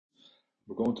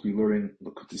We're going to be learning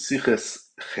Likutei Sichos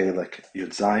Chelek Yud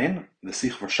Zayin, the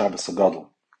Sikh for Shabbos Hagodal.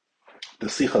 The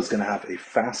Sikha is going to have a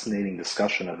fascinating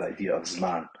discussion of the idea of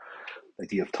Zman, the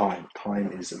idea of time.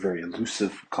 Time is a very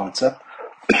elusive concept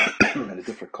and a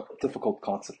difficult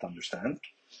concept to understand.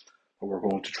 But we're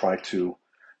going to try to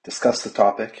discuss the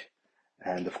topic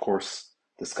and, of course,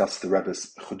 discuss the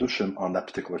Rebbe's Chedushim on that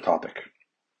particular topic.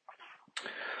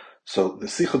 So the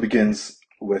Sikha begins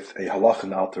with a halach in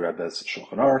the Alter Rebbe's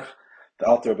Shulchan Aruch. The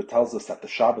Alter Rebbe tells us that the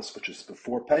Shabbos, which is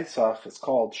before Pesach, is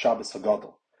called Shabbos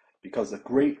Hagodal, because a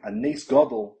Nes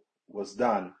Gadol was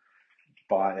done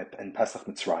in Pesach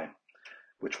Mitzrayim,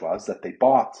 which was that they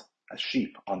bought a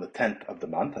sheep on the 10th of the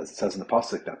month, as it says in the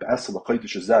pasuk that Be'esel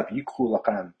l'chodesh hazav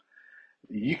yikhu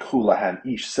lahem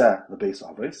ish seh lebeis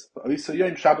avos v'oisa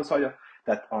yom Shabbos haya,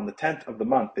 that on the 10th of the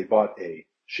month they bought a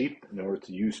sheep in order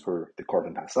to use for the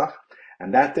Korban Pesach,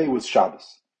 and that day was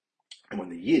Shabbos. And when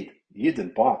the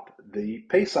Yidden bought the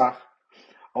Pesach,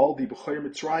 all the B'chayim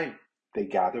Mitzrayim, they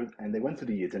gathered and they went to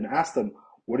the Yidden and asked them,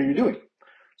 "What are you doing?"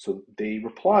 So they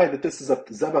replied that this is a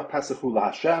Zebach Pesachu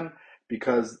LaHashem,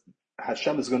 because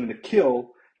Hashem is going to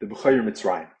kill the B'chayim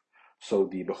Mitzrayim. So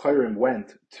the B'chayim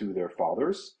went to their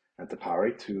fathers and to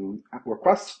Pare to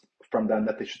request from them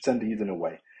that they should send the Yidden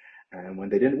away. And when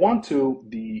they didn't want to,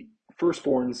 the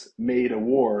firstborns made a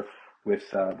war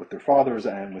with their fathers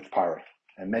and with Pare,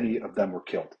 and many of them were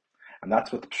killed. And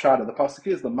that's what the pshat of the pasuk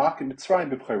is, the Makim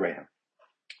Mitzrayim b'B'chayreihem.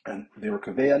 And they were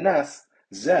Kavei Nes,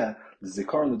 Zeh, the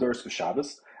Zikaron L'Doros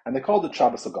B'Shabbos, and they called it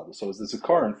Shabbos Hagodal. So it was the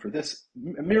Zikaron for this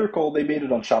miracle, they made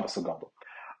it on Shabbos Hagodal.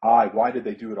 Why did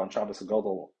they do it on Shabbos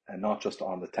Hagodal and not just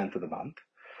on the 10th of the month?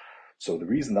 So the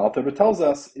reason the Alter Rebbe tells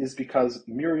us is because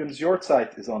Miriam's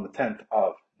Yortzeit is on the 10th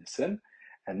of Nisan,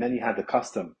 and many had the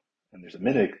custom, and there's a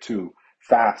minhag to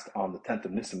fast on the 10th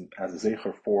of Nisan as a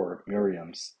zecher for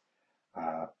Miriam's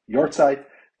Yortzeit.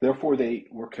 Therefore, they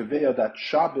were kaveya that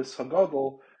Shabbos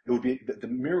Hagodal, it would be the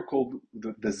miracle,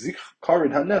 the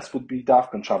Zikaron Hanes would be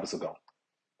dafkan Shabbos Hagodal.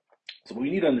 So we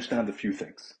need to understand a few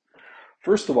things.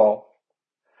 First of all,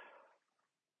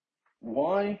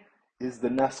 why is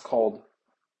it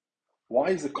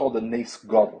called a Nes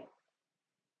Gadol?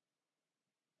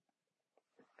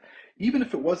 Even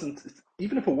if it wasn't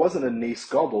a Nes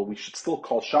Gadol, we should still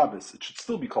call Shabbos. It should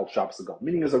still be called Shabbos Hagodal.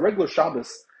 Meaning, as a regular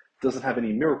Shabbos doesn't have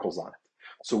any miracles on it.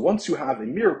 So once you have a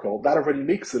miracle, that already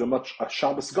makes it a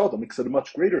Shabbos Gadol, makes it a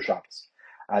much greater Shabbos.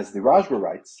 As the Rashba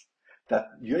writes, that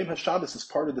Yom HaShabbos is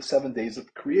part of the 7 days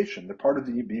of creation. They're part of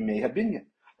the Yimei HaBinyan.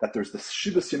 That there's the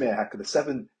Shivas Yimei HaHekev, the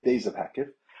 7 days of Hekev,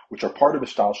 which are part of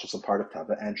Ishtalshus and part of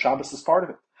Teva, and Shabbos is part of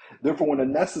it. Therefore, when a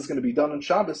Nes is going to be done on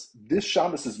Shabbos, this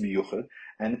Shabbos is Miyuchad,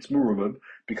 and it's Murumab,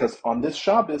 because on this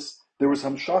Shabbos, there was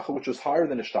Hamshacha, which was higher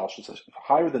than Ishtalshus,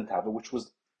 higher than Teva, which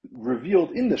was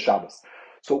revealed in the Shabbos.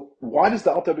 So why does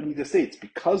the Alter Rebbe need to say it's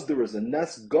because there is a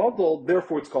Nes Gadol,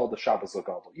 therefore it's called the Shabbos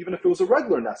Hagodal. Even if it was a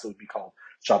regular Nes, it would be called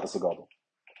Shabbos Hagodal.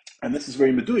 And this is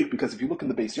very meduik, because if you look in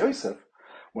the Beis Yosef,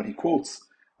 when he quotes,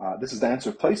 this is the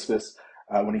answer of Tosfos,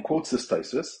 when he quotes this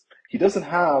Tosfos, he doesn't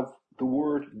have the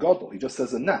word Gadol, he just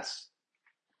says a Nes.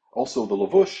 Also the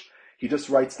Lavush, he just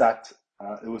writes that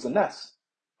it was a Nes.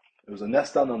 It was a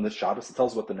Nes done on this Shabbos, it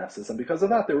tells what the Nes is, and because of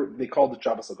that they called it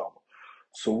Shabbos Hagodal.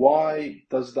 So why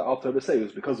does the Alter Rebbe say it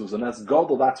was because it was a Nes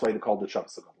Gadol, that's why they called it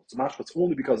Shabbos Hagodal? It's mashma, it's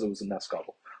only because it was a Nes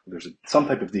Gadol. There's some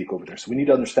type of deek over there. So we need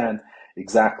to understand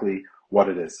exactly what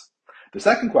it is. The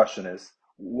second question is,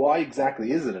 why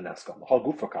exactly is it a Nes Gadol?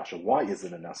 Hagufa kasha, why is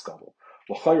it a Nes Gadol?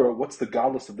 What's the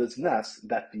godless of this Nes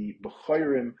that the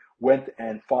B'chayrim went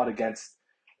and fought against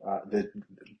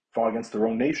their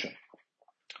own nation?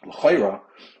 L'chayra,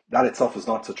 that itself is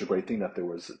not such a great thing that there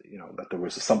was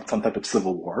some type of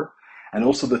civil war. And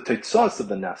also the Teitzos of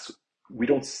the Nes,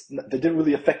 they didn't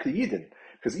really affect the Yidden,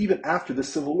 because even after the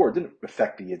civil war, it didn't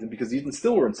affect the Yidden, because the Yidden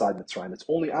still were inside Mitzrayim. It's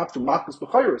only after Malchus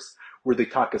B'chayros where the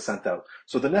Taka sent out.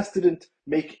 So the Nes didn't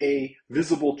make a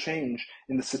visible change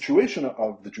in the situation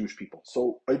of the Jewish people.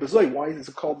 So, why is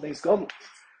it called Nes Gadol?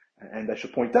 And I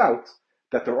should point out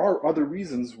that there are other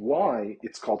reasons why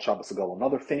it's called Shabbos Hagodal.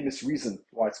 Another famous reason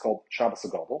why it's called Shabbos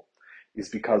Hagodal is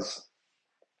because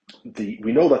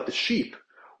we know that the sheep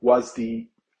was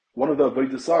one of the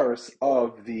avodas zaros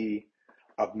of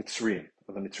Mitzrayim.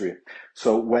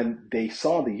 So when they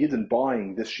saw the Yidden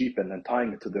buying this sheep and then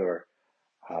tying it to their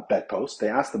bedpost, they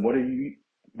asked them, "What are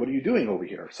you doing over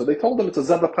here?" So they told them it's a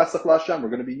Zebach Pesach LaHashem. We're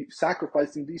going to be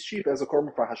sacrificing these sheep as a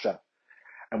korban for Hashem.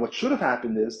 And what should have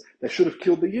happened is they should have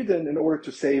killed the Yidden in order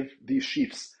to save these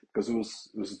sheep, because it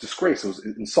was a disgrace. It was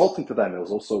insulting to them. It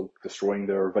was also destroying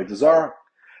their avodas zarah,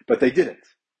 but they didn't.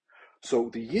 So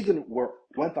the Yidden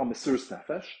went on Mesiras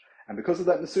Nefesh, And because of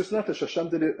that Mesiras Nefesh, Hashem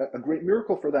did a great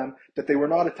miracle for them that they were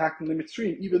not attacking the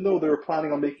Mitzrayim, even though they were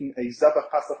planning on making a Zebach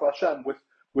Chasaf Hashem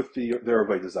with their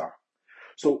Avodah Zarah.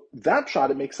 So that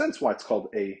shot, it makes sense why it's called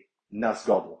a Nas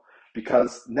Gadol,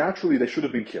 because naturally they should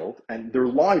have been killed and their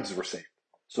lives were saved.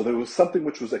 So there was something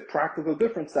which was a practical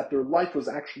difference, that their life was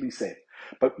actually saved.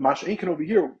 But Mash Einkin over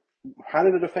here, how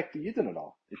did it affect the Yidden at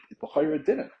all? It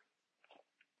didn't.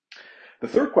 The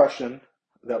third question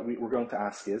that we're going to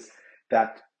ask is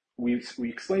that we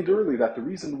explained earlier that the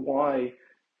reason why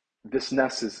this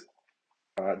Nes is,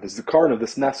 the Zikaron of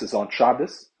this Nes is on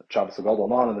Shabbos Hagodal,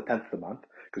 not on the 10th of the month,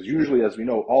 because usually, as we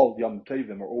know, all Yom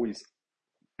Tovim are always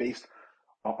based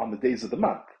on the days of the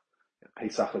month.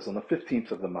 Pesach is on the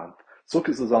 15th of the month. Sukkot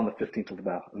is on the 15th of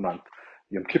the month.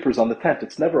 Yom Kippur is on the 10th.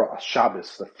 It's never a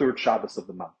Shabbos, the third Shabbos of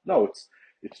the month. No,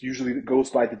 it's usually, it goes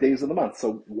by the days of the month.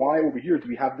 So why over here do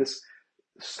we have this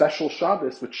special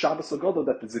Shabbos with Shabbos Hagodal,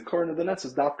 that the Zikaron of the Nes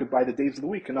is not by the days of the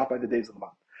week and not by the days of the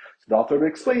month? So the author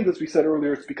explained, as we said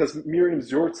earlier, it's because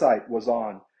Miriam's Yortzeit was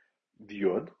on the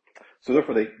Yud. So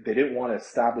therefore they didn't want to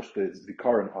establish the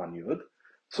Zikaron on Yud.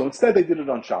 So instead they did it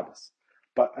on Shabbos.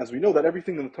 But as we know that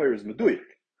everything in the Torah is Meduyik.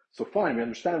 So fine, we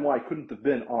understand why it couldn't have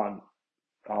been on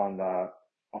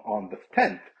the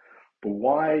 10th, but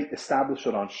why establish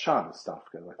it on Shabbos?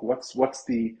 Like what's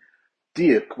the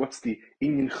diak, what's the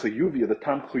Iyun Chayuvi, or the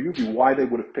Tam Chayuvi, why they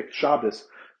would have picked Shabbos,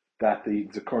 that the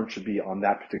Zikaron should be on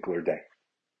that particular day?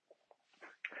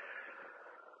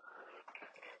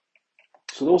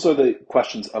 So those are the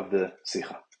questions of the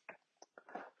Sicha.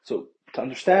 So to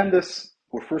understand this,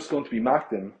 we're first going to be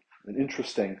makdim an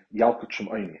interesting Yalkut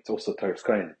Shem'ayni. It's also Teres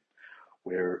Kain,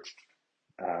 where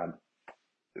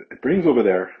it brings over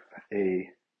there a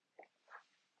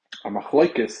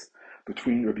machlokes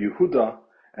between Rabbi Yehuda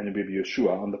and Rabbi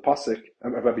Yeshua on the pasuk,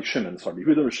 Rabbi Shimon, Rabbi Yehuda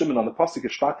and Rabbi Shimon on the pasuk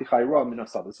Shtati Chayra Min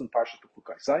Hasad. This is in Parshat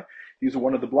Chukaisai. These are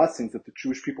one of the blessings that the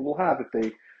Jewish people will have if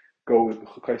they go with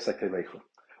Chukaisai Telechu,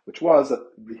 which was that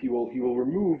he will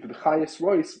remove the Chayes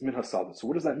Rois Min Hasad. So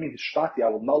what does that mean? Shtati, I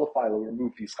will nullify, I will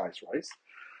remove these Chayes Rois.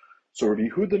 So Rabbi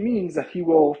Yehuda means that he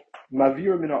will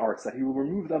mavir min ha'aretz, that he will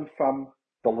remove them from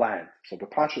the land. So the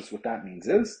pashas, what that means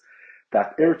is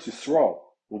that Eretz Yisrael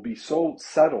will be so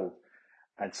settled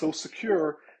and so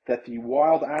secure that the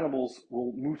wild animals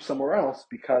will move somewhere else,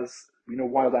 because we know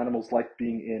wild animals like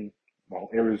being in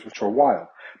areas which are wild.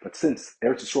 But since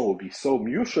Eretz Yisrael will be so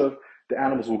miyushav, the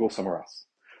animals will go somewhere else.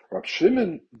 Rabbi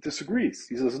Shimon disagrees.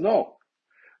 He says no,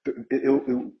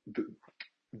 the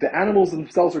animals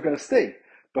themselves are going to stay,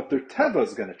 but their teva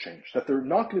is going to change, that they're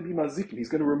not going to be mazikim. He's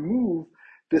going to remove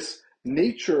this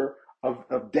nature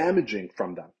of damaging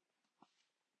from them.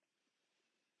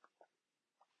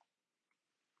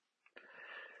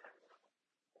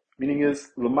 Meaning is,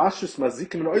 l'mashus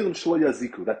mazikim and oilim shelo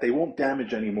yaziku, that they won't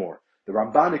damage anymore. The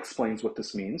Ramban explains what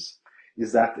this means,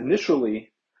 is that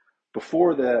initially,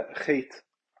 before the chet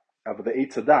of the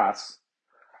Eitz Hadas,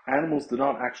 animals did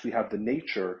not actually have the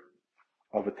nature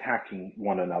of attacking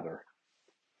one another.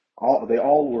 They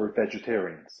all were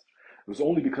vegetarians. It was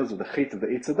only because of the chet of the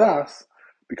Eitz Hadas,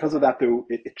 because of that,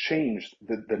 it changed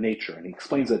the nature. And he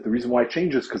explains that the reason why it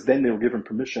changes, because then they were given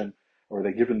permission, or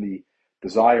they're given the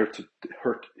desire to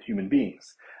hurt human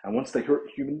beings. And once they hurt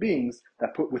human beings,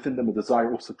 that put within them a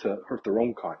desire also to hurt their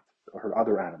own kind, or hurt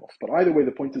other animals. But either way,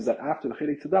 the point is that after the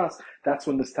Chet Tadas, that's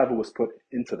when this teva was put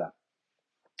into them.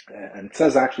 And it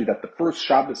says actually that the first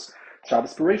Shabbos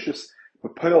Bereshis,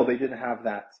 with Pearl, they didn't have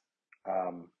that,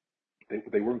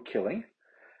 they weren't killing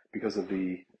because of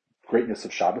the greatness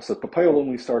of Shabbos. So Pearl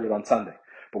only started on Sunday.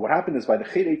 But what happened is by the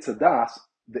Chet Tadas,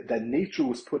 that nature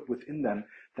was put within them,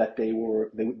 that they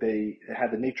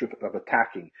had the nature of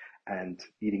attacking and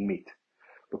eating meat.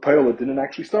 But Payola didn't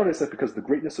actually start, I said, because the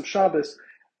greatness of Shabbos,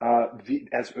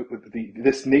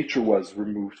 this nature was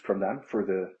removed from them for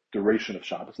the duration of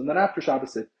Shabbos, and then after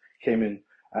Shabbos it came in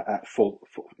at full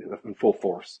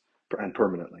force and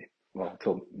permanently,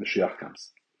 until Mashiach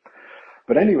comes.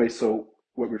 But anyway, so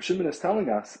what Rav Shimon is telling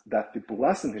us, that the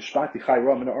blessing Hishpati Chai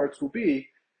Ra Min Ha'aretz will be,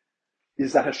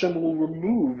 is that Hashem will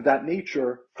remove that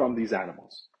nature from these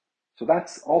animals. So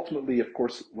that's ultimately, of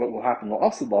course, what will happen.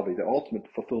 The ultimate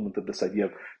fulfillment of this idea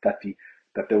of that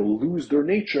they will lose their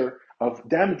nature of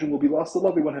damaging will be lost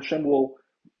when Hashem will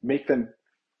make them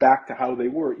back to how they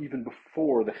were even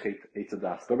before the Chet Eitz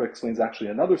Hadas. The Rebbe explains actually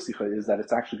another sicha is that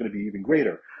it's actually going to be even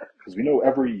greater, because we know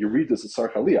every Yerid is a Sar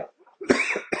Chaliyah.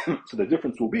 So the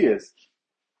difference will be is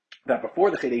that before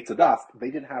the Chet Eitz Hadas,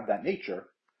 they didn't have that nature,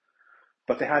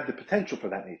 but they had the potential for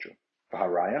that nature. For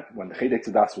Haraya, when the Chet Eitz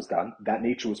Hadas was done, that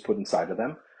nature was put inside of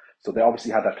them, so they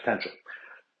obviously had that potential.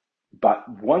 But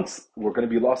once we're going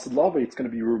to be lost in love, it's going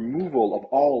to be removal of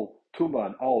all tuma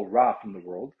and all ra from the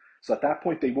world. So at that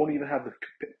point, they won't even have the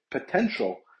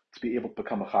potential to be able to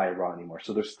become a chai ra anymore.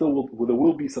 So there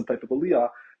will be some type of aliyah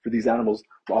for these animals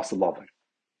lost loving.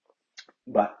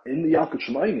 But in the Yalkut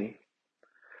Shemaini,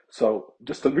 so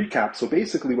just to recap, so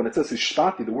basically when it says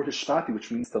hishpati, the word hishpati,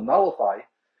 which means to nullify,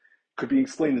 could be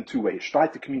explained in two ways.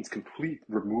 Shpati means complete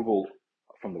removal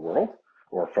from the world,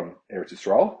 or from Eretz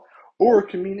Yisrael, or it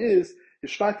can mean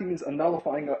hishpati means a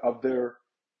nullifying of their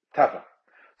teva.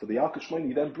 So the Yalkut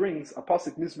Shemaini then brings a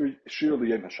pasuk Mizmor Shir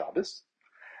L'Yom HaShabbos,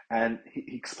 and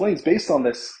he explains based on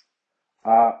this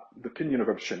the opinion of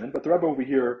Rabbi Shimon, but the Rebbe over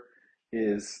here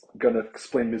is going to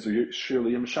explain Mizmor Shir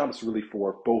L'Yom HaShabbos really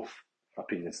for both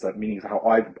opinions, that meaning how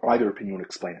either opinion would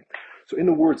explain it. So in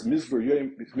the words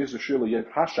Mizmor Shir L'Yom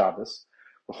HaShabbos,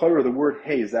 the word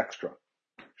hey is extra.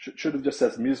 Should have just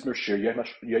says Mizmor Shir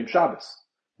Yom Shabbos,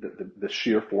 the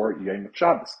shir for Yom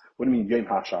Shabbos. What do you mean Yom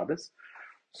HaShabbos?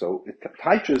 So it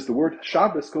teaches the word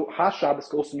Shabbos, HaShabbos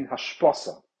could also mean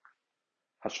Hashpasa.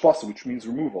 Hashpasa, which means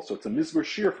removal. So it's a Mizmor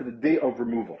Shir for the day of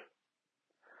removal.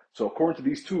 So according to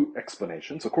these two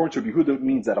explanations, according to Rabbi Yehuda, it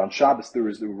means that on Shabbos there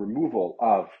is the removal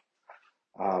of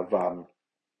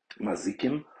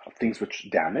mazikim, of things which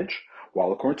damage,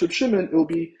 while according to Rabbi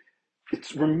Shimon,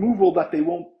 it's removal that they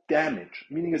won't damage.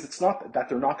 Meaning is it's not that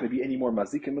they're not going to be any more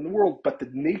mazikim in the world, but the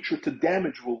nature to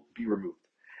damage will be removed.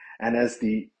 And as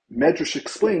the Medrash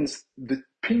explains, the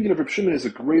opinion of Rabbi Shimon is a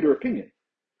greater opinion.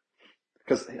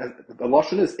 Because the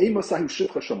lashon is Eimasahu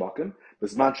Shivcha Shamakim,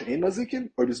 Bizman She'ein Mazikim,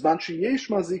 or Bizman She'yesh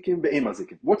Mazikim Be'ein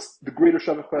Mazikim. What's the greater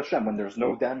Shavach Hashem, when there's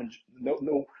no damage,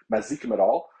 no Mazikim at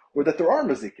all, or that there are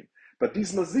Mazikim? But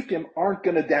these Mazikim aren't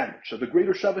going to damage. So the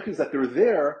greater Shavach is that they're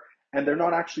there and they're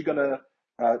not actually going to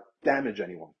damage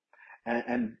anyone.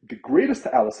 And the greatest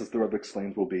ta'alis, as the Rebbe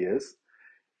explains, will be is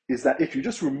that if you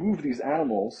just remove these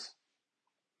animals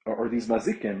or these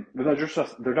Mazikim,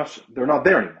 they're not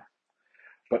there anymore.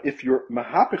 But if you're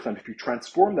mahapich them, if you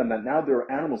transform them, that now there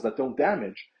are animals that don't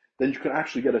damage, then you can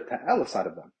actually get a ta'alis out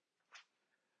of them.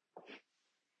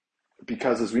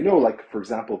 Because as we know, like for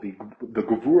example, the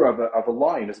gevura of a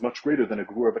lion is much greater than a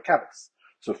gevura of a kebetz.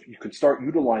 So if you could start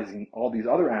utilizing all these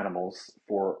other animals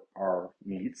for our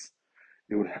needs,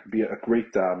 it would be a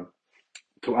great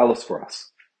ta'alis for us.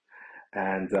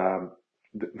 And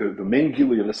the main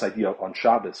gili of this idea on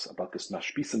Shabbos about this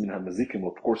mashpisa min hamazikim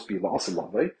will of course be la'aseh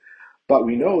lavei. But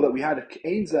we know that we had a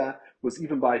Ke'enza was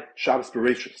even by Shabbos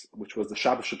Bereshis, which was the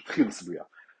Shabbos of Tchilas Bria.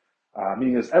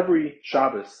 Meaning as every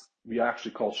Shabbos, we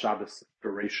actually call Shabbos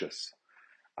Bereshis.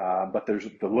 But there's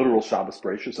the literal Shabbos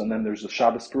Bereshis, and then there's the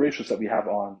Shabbos Bereshis that we have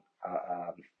on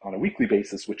a weekly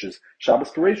basis, which is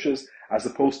Shabbos Bereshis, as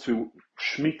opposed to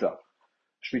Shemitah.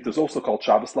 Shemitah is also called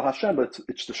Shabbos LaHashem, but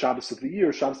it's the Shabbos of the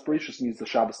year. Shabbos Bereshis means the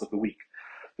Shabbos of the week.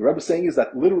 The Rebbe is saying is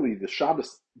that literally the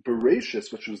Shabbos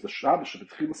Bereshis, which was the Shabbos of the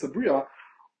Tchilas Bria,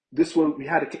 we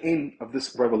had a ke'en of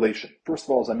this revelation. First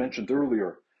of all, as I mentioned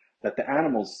earlier, that the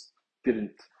animals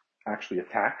didn't actually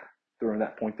attack during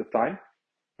that point of time,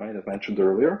 right, as mentioned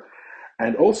earlier.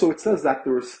 And also it says that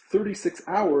there was 36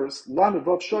 hours,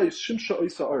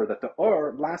 that the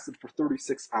Or lasted for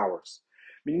 36 hours.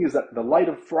 Meaning is that the light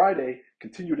of Friday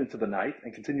continued into the night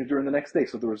and continued during the next day.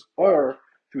 So there was Or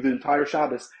through the entire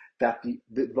Shabbos, that the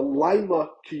Laila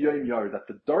Kiyom Yar, that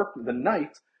the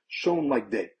night shone like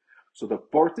day. So the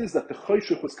part is that the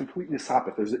Chayshuk was completely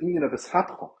Ishapach. There's an Iyun of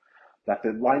Ishapach, that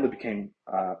the Laila became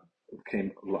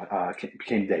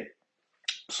day.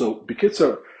 So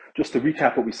B'kitzur, just to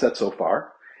recap what we said so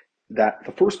far, that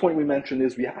the first point we mentioned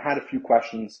is we had a few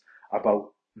questions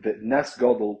about the Nes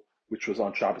Gadol, which was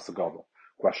on Shabbos Hagodal.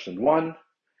 Question 1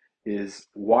 is,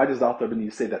 why does the Alter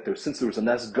Rebbe say that since there was a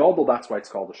Nes Gadol, that's why it's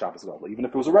called the Shabbos Hagodal? Even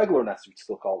if it was a regular Nes, you'd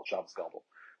still call it Shabbos Hagodal.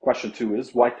 Question 2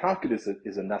 is, why Takid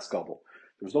is a Nes Gadol?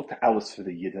 There was no ta'alis for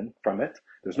the Yidden from it.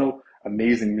 There's no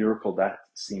amazing miracle that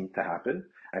seemed to happen.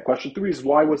 And question 3 is,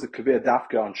 why was it Kaveh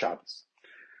Dafka on Shabbos?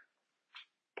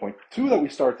 Point 2 that we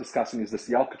started discussing is this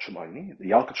Yalkut Shemaini.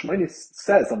 The Yalkut Shemaini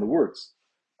says on the words,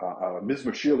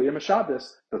 Mizmor Shir L'Yom HaShabbos,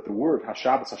 that the word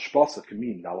HaShabbos Hashpasa can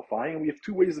mean nullifying. And we have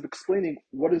two ways of explaining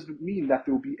what does it mean that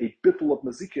there will be a bittul of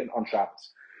mazikin on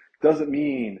Shabbos. Does it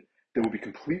mean they will be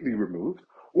completely removed?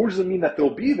 Or does it mean that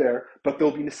they'll be there, but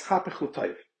they'll be nishapech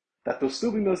l'tayv? That there'll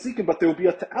still be mazikin, but there will be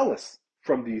a ta'alis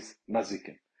from these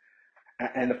mazikin.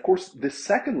 And of course, this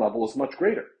second level is much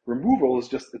greater. Removal is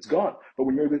just, it's gone. But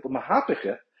when you're able to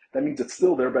mahapech, that means it's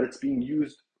still there, but it's being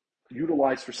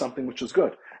utilized for something which is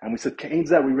good. And we said, Ke'en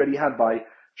Zeh, we already had by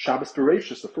Shabbos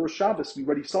Bereshis, the first Shabbos, we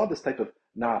already saw this type of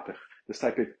na'apech, this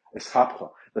type of eschapcha,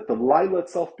 that the Laila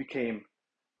itself became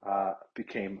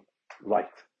light.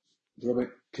 The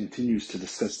Rebbe continues to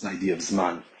discuss the idea of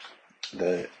Zman.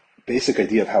 The basic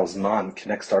idea of how Zman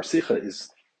connects to our Sikha is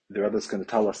the Rebbe is going to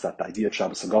tell us that the idea of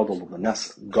Shabbos Hagodal, the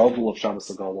Nes Gadol of Shabbos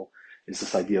Hagodal, is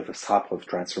this idea of a Ishap of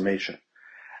transformation.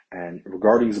 And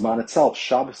regarding Zman itself,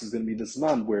 Shabbos is going to be the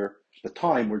Zman where the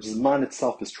time where Zman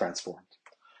itself is transformed.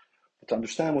 But to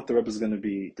understand what the Rebbe is going to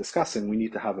be discussing, we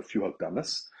need to have a few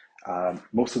Hakdamas.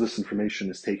 Most of this information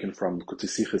is taken from Likutei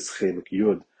Sichos Chelek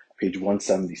Iyun, page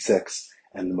 176,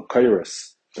 and the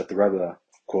Makairis that the Rebbe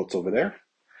quotes over there.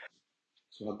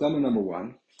 So Hakdama number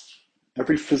one,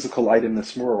 every physical item in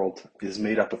this world is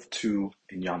made up of two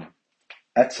inyanim,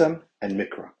 etzem and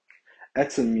mikra.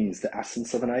 Etzem means the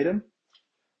essence of an item,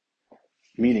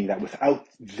 meaning that without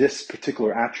this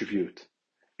particular attribute,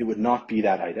 it would not be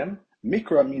that item.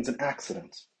 Mikra means an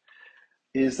accident,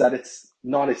 is that it's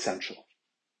not essential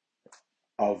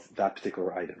of that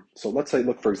particular item. So let's say,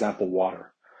 look, for example,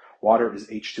 water. Water is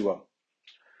H2O.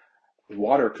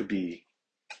 Water could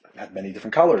have many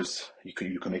different colors. You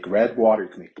can make red water, you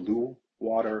can make blue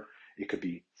water, it could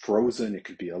be frozen, it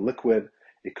could be a liquid,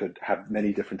 it could have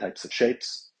many different types of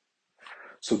shapes.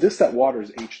 So that water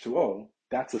is H2O,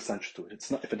 that's essential to it. It's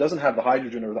not, if it doesn't have the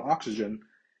hydrogen or the oxygen,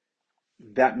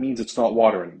 that means it's not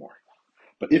water anymore.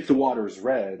 But if the water is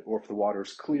red, or if the water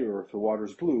is clear, or if the water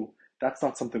is blue, that's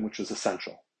not something which is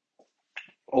essential.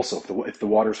 Also, if the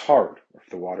water is hard, or if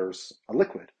the water is a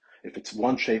liquid, if it's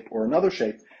one shape or another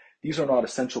shape, these are not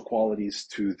essential qualities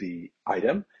to the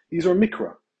item. These are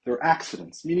mikra. They're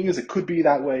accidents. Meaning is it could be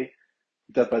that way,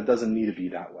 but it doesn't need to be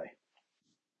that way.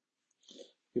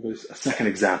 Give us a second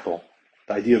example,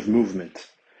 the idea of movement.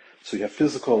 So you have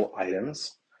physical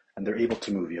items, and they're able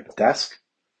to move. You have a desk.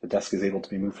 The desk is able to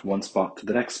be moved from one spot to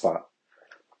the next spot,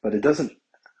 but it doesn't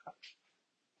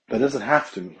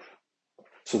have to move.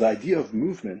 So the idea of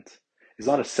movement is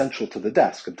not essential to the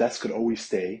desk. A desk could always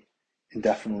stay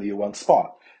indefinitely in one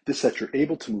spot. This that you're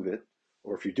able to move it,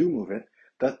 or if you do move it,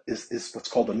 that is what's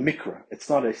called a mikra. It's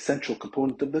not an essential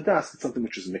component of the desk, it's something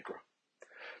which is mikra.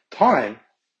 Time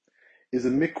is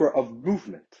a mikra of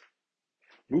movement.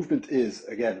 Movement is,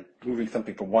 again, moving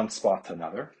something from one spot to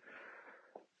another.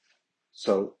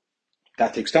 So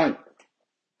that takes time.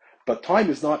 But time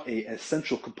is not an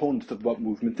essential component of what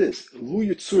movement is. Lu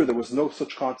Yitzur, there was no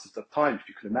such concept of time. If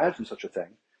you could imagine such a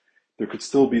thing, there could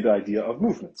still be the idea of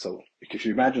movement. So if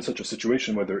you imagine such a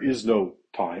situation where there is no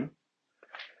time,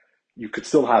 you could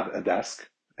still have a desk,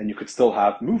 and you could still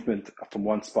have movement from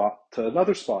one spot to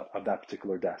another spot of that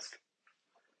particular desk.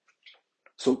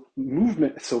 So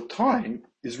time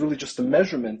is really just a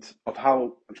measurement of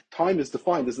how time is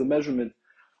defined as the measurement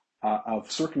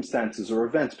of circumstances or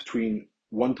events between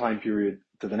one time period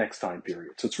to the next time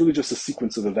period. So it's really just a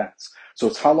sequence of events. So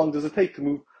it's how long does it take to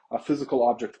move a physical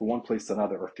object from one place to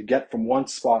another, or to get from one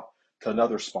spot to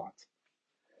another spot.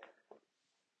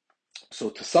 So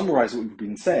to summarize what we've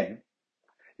been saying,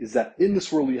 is that in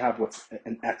this world you have what's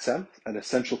an etzem, an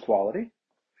essential quality,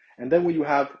 and then when you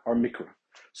have our mikra.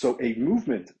 So a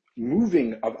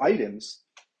moving of items,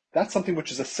 that's something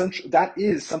which is essential, that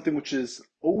is something which is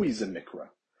always a mikra,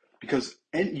 because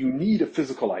you need a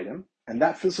physical item, and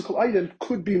that physical item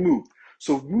could be moved.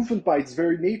 So movement by its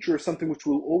very nature is something which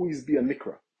will always be a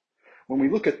mikra. When we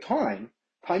look at time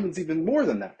is even more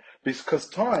than that, because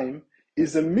time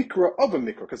is a mikra of a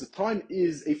mikra, because time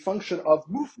is a function of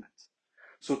movement.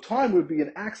 So time would be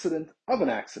an accident of an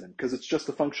accident, because it's just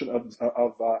a function of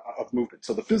movement.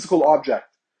 So the physical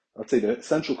object, let's say the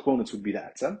essential components would be the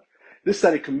etzem. This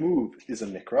that it can move is a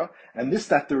mikra, and this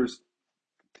that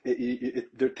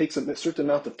there takes a certain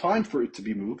amount of time for it to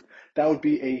be moved, that would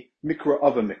be a mikra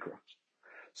of a mikra.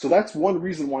 So that's one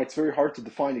reason why it's very hard to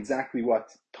define exactly what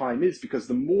time is, because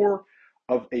the more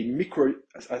of a mikra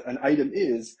an item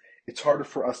is, it's harder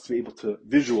for us to be able to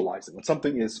visualize it. When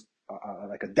something is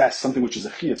like a desk, something which is a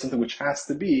chiyuv, something which has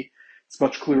to be, it's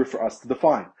much clearer for us to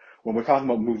define. When we're talking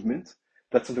about movement,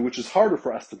 that's something which is harder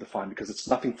for us to define because it's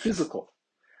nothing physical.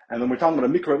 And when we're talking about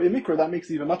a mikra, that makes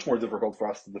it even much more difficult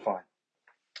for us to define.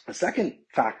 A second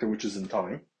factor which is in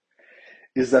time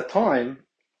is that time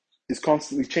is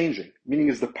constantly changing, meaning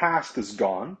is the past is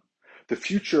gone, the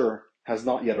future has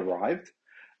not yet arrived,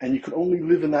 and you can only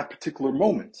live in that particular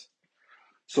moment.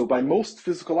 So by most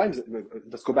physical items,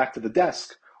 let's go back to the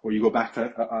desk, or you go back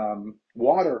to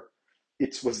water,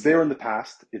 it was there in the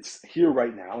past, it's here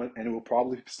right now, and it will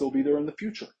probably still be there in the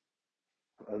future.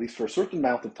 At least for a certain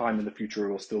amount of time in the future,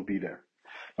 it will still be there.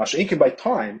 Now, by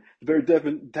time, the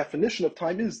very definition of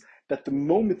time is that the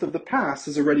moment of the past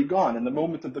is already gone, and the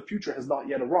moment of the future has not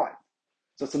yet arrived.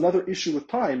 So that's another issue with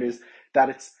time, is that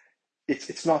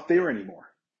it's not there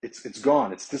anymore. It's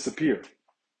gone, it's disappeared.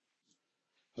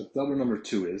 Number number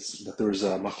two is that there is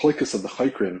a machlokas of the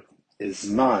chaykrim, is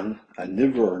man a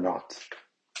nivra or not?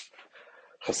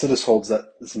 Chassidus holds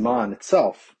that Zman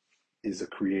itself is a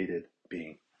created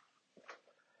being.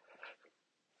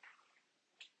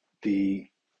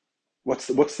 What's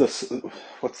the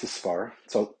svar?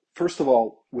 So first of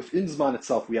all, within Zman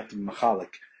itself, we have to be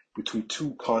machalik between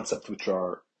two concepts which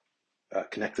are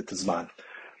connected to Zman.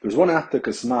 There's one aspect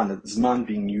of Zman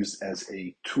being used as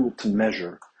a tool to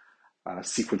measure a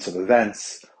sequence of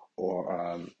events,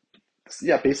 or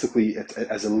basically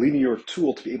as a linear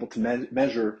tool to be able to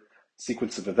measure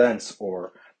sequence of events,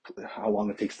 or how long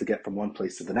it takes to get from one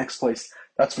place to the next place.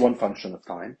 That's one function of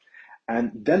time.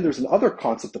 And then there's another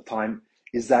concept of time,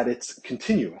 is that it's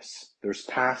continuous. There's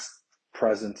past,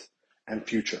 present, and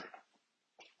future.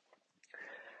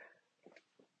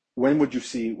 When would you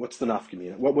see, what's the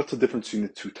nafkamina? What's the difference between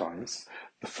the two times?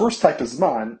 The first type of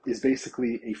Zman is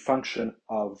basically a function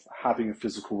of having a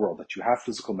physical world, that you have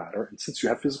physical matter. And since you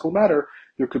have physical matter,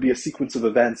 there could be a sequence of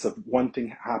events of one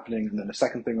thing happening and then a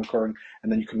second thing occurring,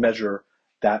 and then you can measure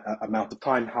that amount of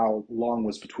time, how long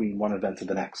was between one event to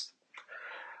the next.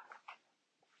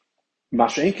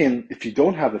 Masha'inkin, if you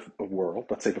don't have a world,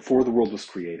 let's say before the world was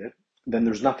created, then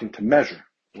there's nothing to measure.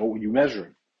 What were you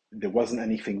measuring? There wasn't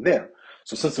anything there.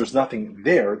 So since there's nothing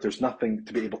there, there's nothing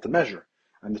to be able to measure.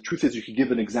 And the truth is, you could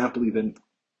give an example even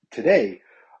today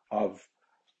of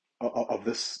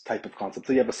this type of concept.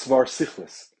 So you have a svar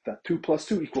sichlis, that 2 plus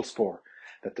 2 equals 4.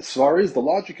 That the svar is, the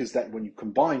logic is that when you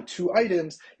combine two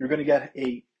items, you're going to get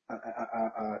a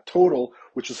total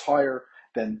which is higher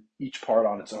than each part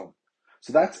on its own.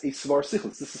 So that's a svar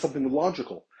sichlis. This is something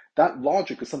logical. That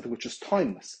logic is something which is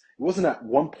timeless. It wasn't at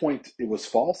one point it was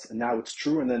false, and now it's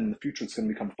true, and then in the future it's going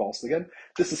to become false again.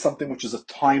 This is something which is a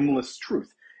timeless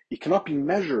truth. It cannot be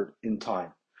measured in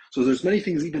time. So there's many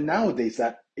things even nowadays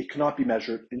that it cannot be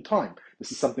measured in time.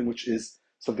 This is something which is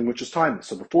timeless.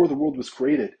 So before the world was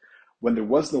created, when there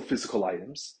was no physical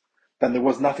items, then there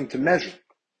was nothing to measure.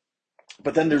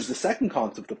 But then there's the second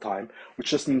concept of time, which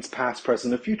just means past,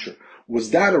 present, and future. Was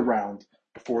that around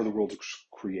before the world was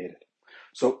created?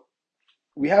 So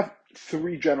we have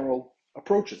three general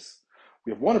approaches.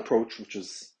 We have one approach, which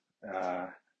is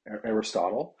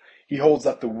Aristotle. He holds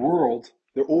that the world,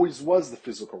 there always was the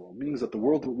physical world, meaning that the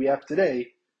world that we have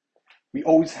today, we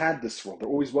always had this world. There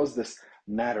always was this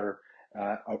matter.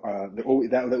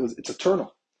 It's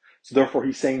eternal. So therefore,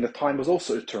 he's saying that time was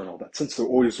also eternal. That since there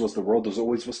always was the world, there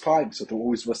always was time. So there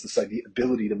always was this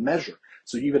ability to measure.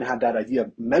 So you even had that idea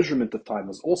of measurement of time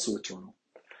was also eternal.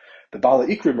 The Bala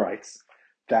Ikrim writes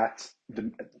that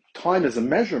the time as a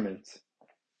measurement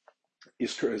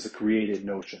is a created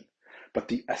notion. But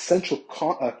the essential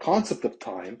concept of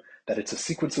time, that it's a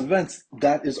sequence of events,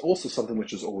 that is also something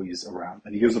which is always around.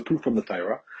 And he gives a proof from the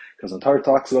Torah, because when Torah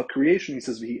talks about creation, he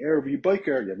says, V'hi erev v'hi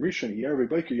boker, yom rishon, v'hi erev v'hi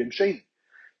boker, yom sheni.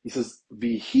 He says,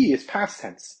 V'hi is past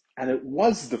tense, and it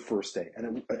was the first day,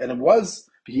 and it was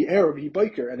V'hi erev v'hi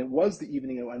boker, and it was the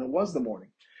evening, and it was the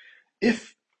morning.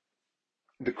 If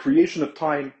the creation of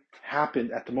time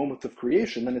happened at the moment of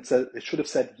creation, then it should have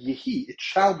said, Yehi, it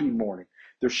shall be morning,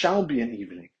 there shall be an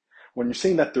evening. When you're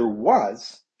saying that there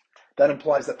was, that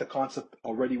implies that the concept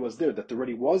already was there, that there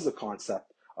already was a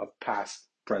concept of past,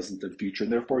 present, and future,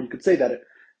 and therefore you could say that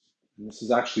this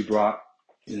is actually brought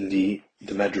in the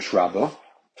Medrash Rabbah,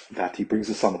 that he brings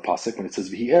this on the pasuk when it says,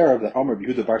 V'hi erev, that Amar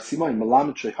Yehuda bar Simai,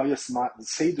 Malamet shehaya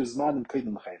seder zmanim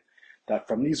kodim l'chaim. That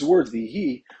from these words,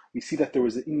 V'hi, we see that there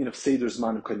was an Iyun of Seder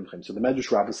Zmanim Kodim L'chaim. So the Medrash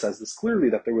Rabbah says this clearly,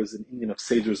 that there was an Iyun of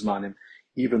Seder Zmanim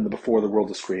even before the world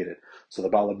was created. So the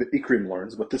Bala Ikrim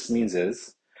learns, what this means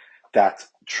is that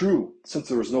true, since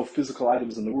there was no physical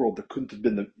items in the world, there couldn't have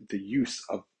been the use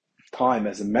of time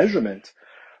as a measurement,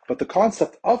 but the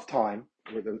concept of time,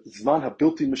 where the Zman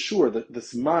HaBilti Meshur, the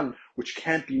Zman which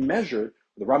can't be measured,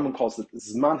 the Rambam calls it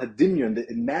Zman HaDimyon, the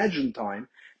imagined time,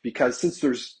 because since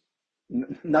there's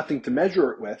nothing to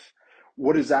measure it with,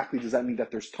 what exactly does that mean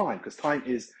that there's time? Because time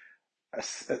is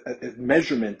a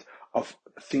measurement of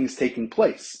things taking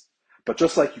place. But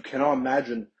just like you cannot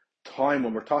imagine time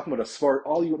when we're talking about a svar,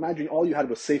 all you had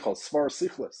was seichel, svar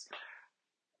sichlis.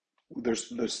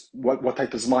 There's what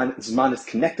type of zman is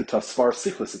connected to a svar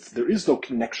sichlis. There is no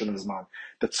connection in zman.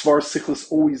 That svar sichlis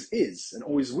always is and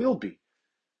always will be.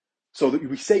 So that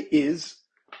we say is,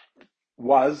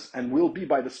 was, and will be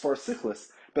by the svar sichlis,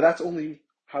 but that's only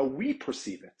how we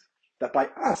perceive it. That by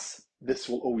us, this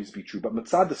will always be true. But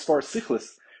mitzad the svar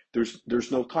sichlis,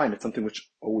 there's no time. It's something which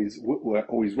always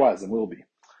was and will be.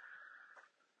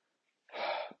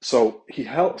 So he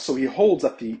holds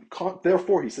that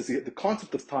therefore he says the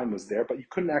concept of time was there, but you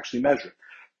couldn't actually measure it.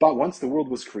 But once the world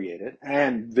was created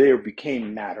and there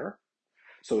became matter,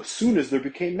 so as soon as there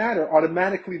became matter,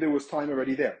 automatically there was time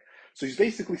already there. So he's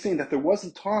basically saying that there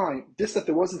wasn't time, that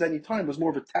there wasn't any time was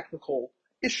more of a technical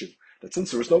issue. That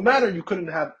since there was no matter, you couldn't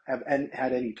have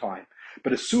had any time.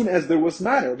 But as soon as there was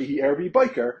matter, the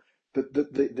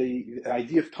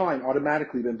idea of time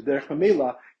automatically, b'derech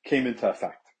mamela, came into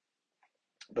effect.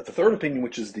 But the third opinion,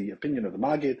 which is the opinion of the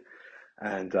Magid,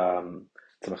 and Tzemach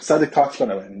Tzedek talks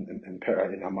about it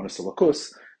in Hamanos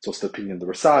Halakus, it's also the opinion of the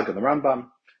Rasag and the Rambam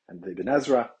and the Ibn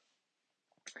Ezra,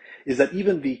 is that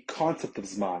even the concept of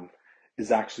Zman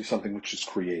is actually something which is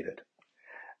created.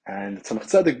 And Tzemach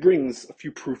Tzedek brings a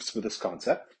few proofs for this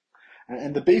concept.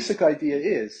 And the basic idea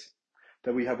is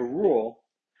that we have a rule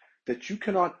that you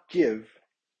cannot give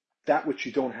that which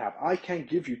you don't have. I can't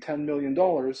give you $10 million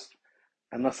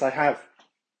unless I have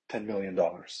 $10 million.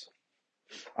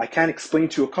 I can't explain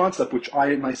to you a concept which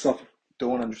I myself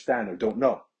don't understand or don't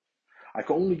know. I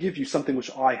can only give you something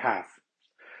which I have.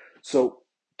 So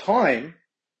time,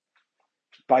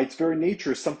 by its very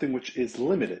nature, is something which is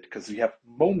limited because we have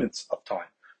moments of time.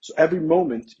 So every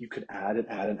moment you can add and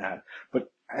add and add.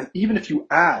 But even if you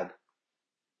add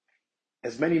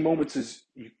as many moments as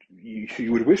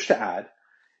you would wish to add,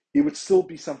 it would still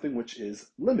be something which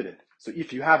is limited. So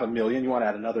if you have a million, you want to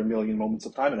add another million moments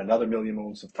of time and another million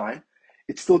moments of time,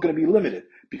 it's still going to be limited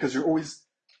because you're always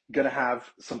going to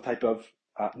have some type of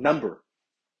number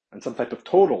and some type of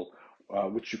total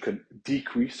which you can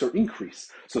decrease or increase.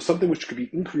 So something which could be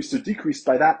increased or decreased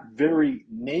by that very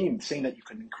name, saying that you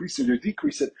can increase it or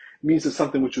decrease it, means it's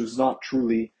something which is not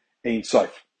truly Ein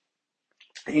Sof.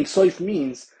 Ein Sof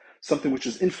means something which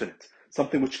is infinite,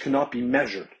 something which cannot be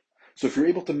measured. So if you're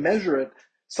able to measure it,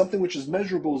 something which is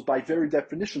measurable is by very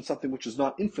definition something which is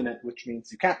not infinite, which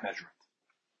means you can't measure it.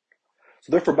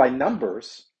 So therefore, by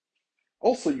numbers,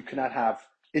 also you cannot have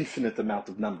infinite amount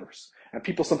of numbers. And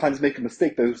people sometimes make a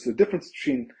mistake. There's a difference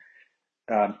between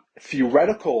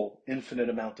theoretical infinite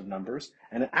amount of numbers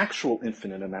and an actual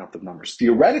infinite amount of numbers.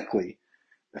 Theoretically,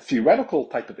 a theoretical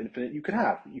type of infinite you can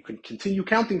have. You can continue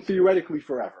counting theoretically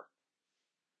forever.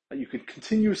 You can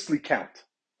continuously count.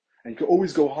 And you can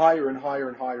always go higher and higher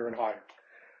and higher and higher.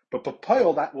 But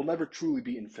Papayel, that will never truly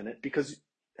be infinite because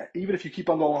even if you keep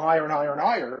on going higher and higher and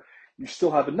higher, you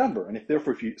still have a number. And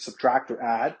therefore, if you subtract or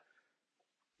add,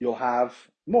 you'll have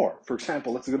more. For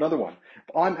example, let's do another one.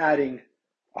 If I'm adding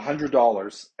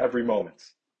 $100 every moment,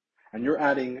 and you're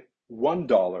adding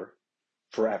 $1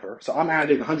 forever, so I'm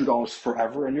adding $100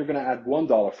 forever, and you're going to add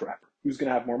 $1 forever. Who's going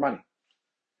to have more money?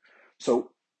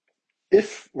 So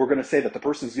if we're going to say that the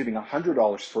person who's giving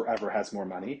 $100 forever has more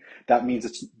money, that means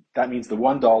the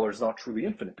 $1 is not truly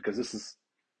infinite because it's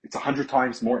 100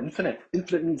 times more infinite.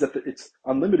 Infinite means that it's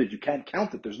unlimited. You can't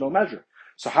count it. There's no measure.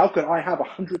 So how could I have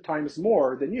 100 times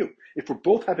more than you? If we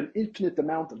both have an infinite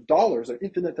amount of dollars, an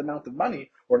infinite amount of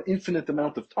money, or an infinite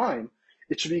amount of time,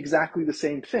 it should be exactly the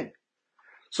same thing.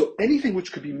 So anything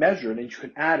which could be measured and you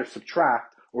can add or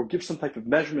subtract or give some type of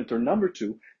measurement or number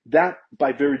to, that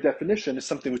by very definition is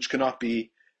something which cannot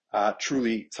be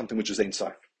truly something which is Ein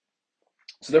Sof.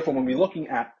 So therefore, when we're looking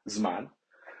at Zman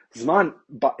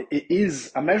it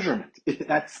is a measurement.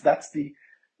 That's the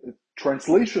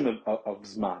translation of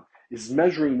Zman, is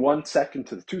measuring 1 second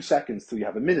to the 2 seconds till you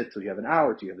have a minute, till you have an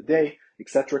hour, till you have a day,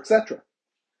 etc., etc.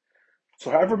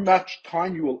 So however much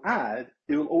time you will add,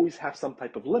 it will always have some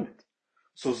type of limit.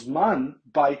 So Zman,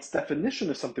 by its definition,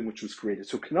 is something which was created,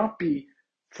 so it cannot be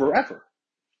forever.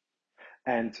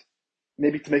 And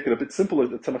maybe to make it a bit simpler,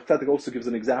 the Tzemach Tzedek also gives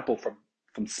an example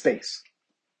from space.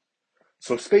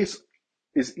 So space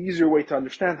is easier way to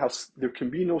understand how there can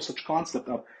be no such concept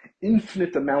of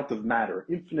infinite amount of matter,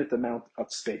 infinite amount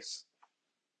of space.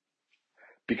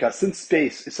 Because since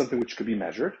space is something which could be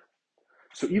measured,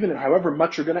 so even however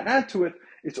much you're going to add to it,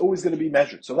 it's always going to be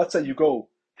measured. So let's say you go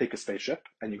take a spaceship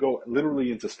and you go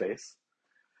literally into space.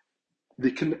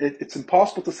 It's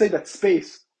impossible to say that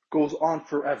space goes on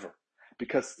forever.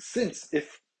 Because since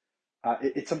if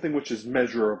it's something which is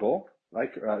measurable,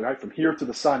 right, from here to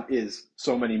the sun is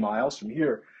so many miles, from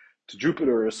here to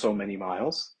Jupiter is so many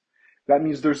miles, that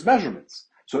means there's measurements.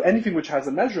 So anything which has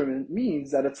a measurement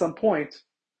means that at some point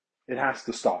it has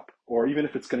to stop. Or even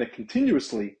if it's going to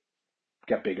continuously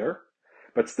get bigger,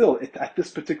 but still at this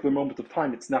particular moment of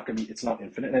time, it's not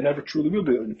infinite, and it never truly will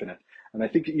be infinite. And I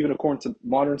think even according to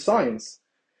modern science,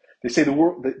 they say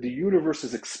the universe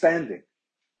is expanding.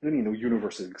 What do you mean the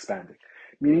universe is expanding?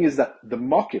 Meaning is that the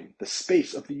makim, the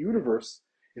space of the universe,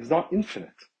 is not infinite.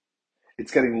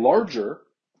 It's getting larger,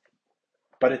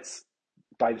 but it's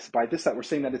by this that we're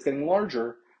saying that it's getting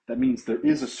larger, that means there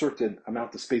is a certain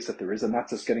amount of space that there is, and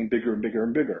that's just getting bigger and bigger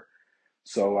and bigger.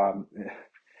 So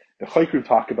the Chaykum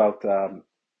talk about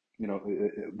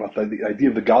about the idea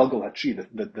of the Galgal Hachi,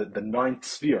 the ninth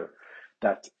sphere,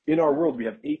 that in our world we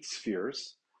have 8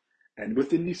 spheres, and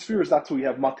within these spheres, that's where we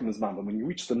have Makim Zman. But when you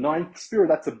reach the 9th sphere,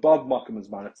 that's above Makim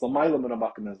Zman. It's the Mailam and a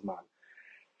Makim Zman.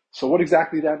 So what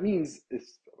exactly that means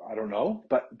is, I don't know,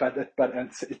 but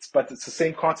it's the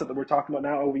same concept that we're talking about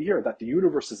now over here, that the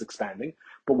universe is expanding.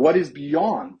 But what is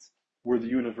beyond where the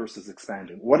universe is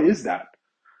expanding? What is that?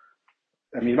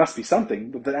 I mean, it must be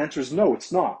something, but the answer is no,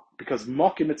 it's not, because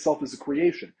Makim itself is a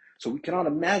creation. So we cannot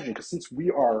imagine, because since we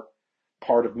are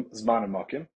part of Zman and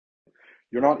Makim,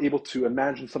 you're not able to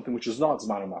imagine something which is not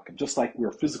Zman and Makim, just like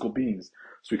we're physical beings.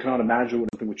 So we cannot imagine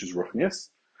something which is Ruchnius.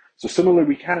 So similarly,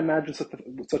 we can't imagine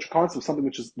such a concept, something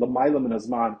which is L'maylam and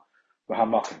Azman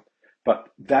v'hamakim. But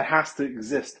that has to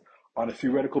exist on a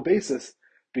theoretical basis,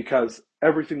 because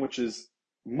everything which is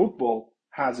mukbal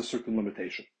has a certain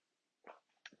limitation.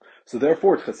 So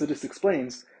therefore, Chassidus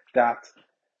explains that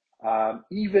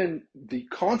even the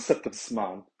concept of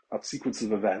Zman, of sequence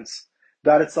of events,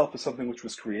 that itself is something which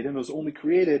was created, and it was only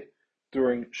created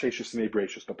during Sheshis Mei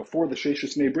Breishis. But before the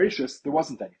Sheshis Mei Breishis, there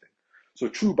wasn't anything. So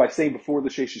true, by saying before the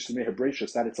Sheshis Mei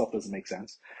Breishis, that itself doesn't make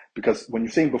sense, because when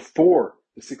you're saying before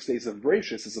the 6 days of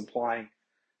Breishis, is implying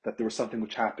that there was something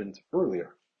which happened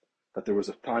earlier, that there was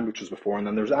a time which was before, and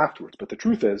then there's afterwards. But the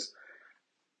truth is,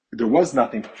 there was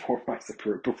nothing before.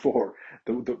 Before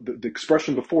the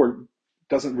expression before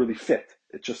doesn't really fit.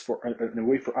 It's just in a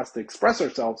way for us to express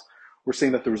ourselves. We're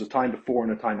saying that there was a time before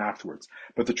and a time afterwards.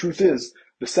 But the truth is,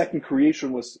 the second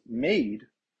creation was made.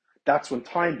 That's when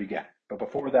time began. But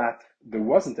before that, there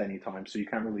wasn't any time, so you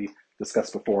can't really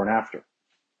discuss before and after.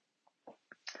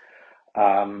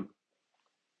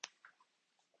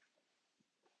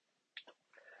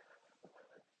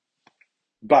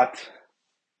 But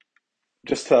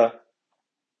just to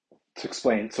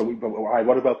explain, so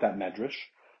what about that medrash?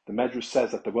 The medrash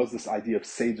says that there was this idea of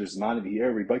Seder Zmanim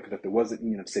here, that there was an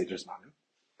Iyun of Seder Zmanim.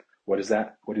 What is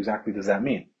that? What exactly does that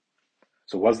mean?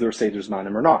 So was there a Seder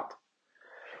Zmanim or not?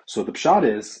 So the pshat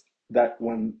is that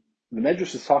when the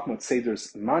medrash is talking about Seder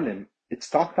Zmanim, it's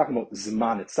talking about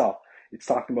Zman itself. It's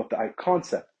talking about the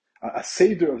concept, a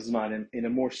Seder of Zmanim in a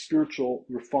more spiritual,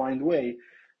 refined way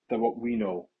than what we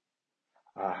know,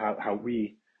 how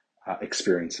we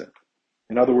experience it.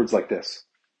 In other words, like this.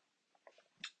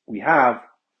 We have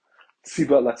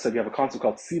Siba, let's say we have a concept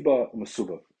called Siba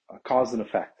Masuba, a cause and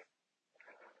effect.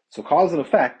 So cause and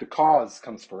effect, the cause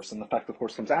comes first, and the effect, of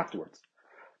course, comes afterwards.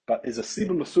 But is a Siba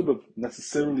Masuba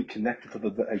necessarily connected to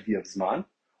the idea of Zman?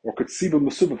 Or could Siba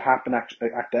Masuba happen at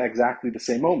exactly the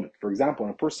same moment? For example,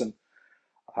 when a person,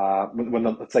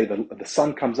 let's say the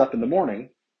sun comes up in the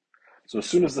morning, so as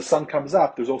soon as the sun comes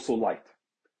up, there's also light.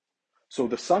 So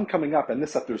the sun coming up and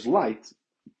that there's light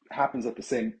happens at the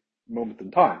same moment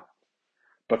in time.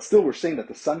 But still, we're saying that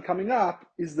the sun coming up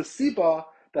is the Siba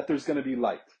that there's going to be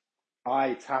light.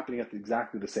 It's happening at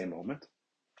exactly the same moment.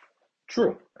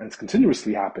 True. And it's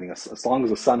continuously happening. As long as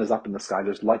the sun is up in the sky,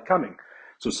 there's light coming.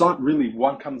 So it's not really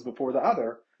one comes before the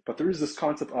other, but there is this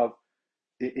concept of,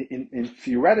 in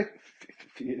theoretical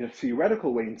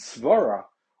way, in Svara,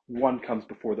 one comes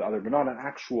before the other, but not an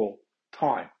actual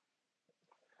time.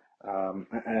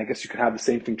 And I guess you could have the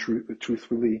same thing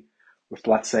truthfully with,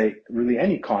 let's say, really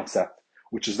any concept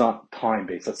which is not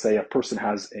time-based. Let's say a person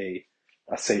has a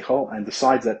seichel and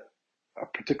decides that a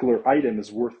particular item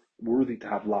is worthy to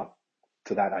have love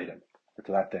to that item or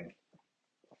to that thing.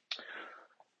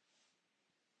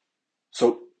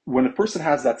 So when a person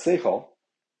has that seichel,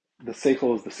 the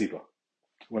seichel is the siba.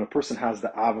 When a person has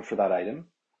the ava for that item,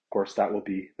 of course, that will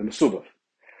be the mesubav.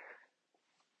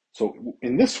 So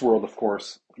in this world, of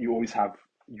course, you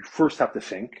first have to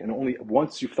think, and only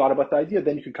once you've thought about the idea,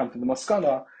 then you can come to the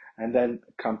maskana and then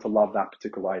come to love that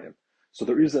particular item. So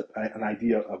there is an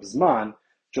idea of Zman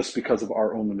just because of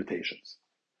our own limitations.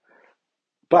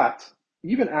 But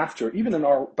let's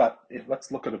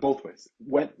look at it both ways.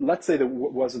 Let's say there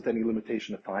wasn't any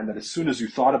limitation of time, that as soon as you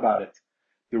thought about it,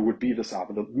 there would be this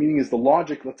ava. The meaning is the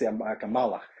logic, let's say like a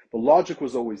malach, the logic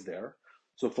was always there.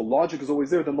 So if the logic is always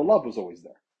there, then the love was always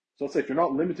there. So let's say if you're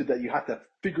not limited that you have to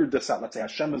figure this out, let's say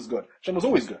Hashem is good. Hashem is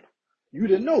always good. You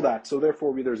didn't know that, so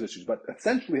therefore there's issues. But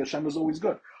essentially Hashem is always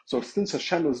good. So since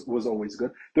Hashem was always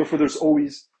good, therefore there's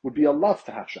always would be a love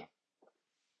to Hashem.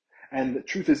 And the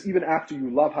truth is, even after you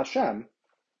love Hashem,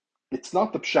 it's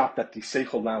not the pshat that the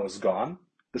seichel now is gone.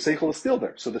 The seichel is still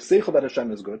there. So the seichel that Hashem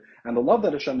is good, and the love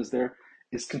that Hashem is there,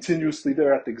 is continuously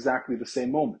there at exactly the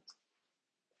same moment.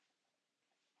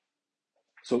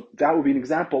 So that would be an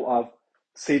example of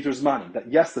Seder Zmanim, that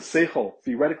yes, the seichel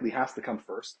theoretically has to come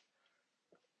first,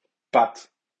 but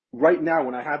right now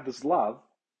when I have this love,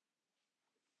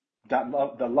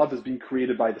 the love is being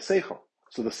created by the seichel.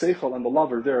 So the seichel and the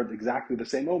love are there at exactly the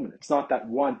same moment. It's not that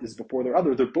one is before the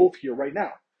other. They're both here right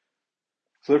now.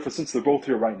 So therefore, since they're both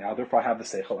here right now, therefore I have the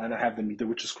seichel and I have the midah,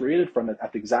 which is created from it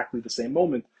at exactly the same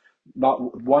moment,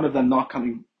 not one of them not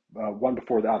coming one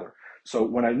before the other. So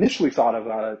when I initially thought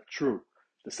about it, true,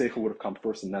 the seichel would have come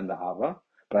first and then the ava.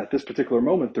 But at this particular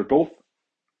moment, they're both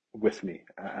with me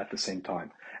at the same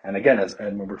time. And again,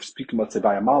 and when we're speaking about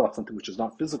Sebaya Malach, something which is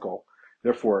not physical,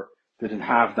 therefore they didn't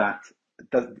have that.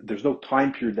 There's no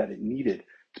time period that it needed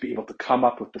to be able to come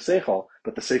up with the seichel,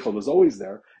 but the seichel was always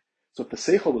there. So if the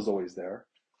seichel was always there,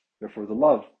 therefore the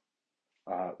love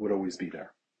would always be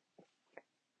there.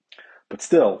 But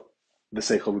still, the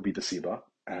seichel would be the siba,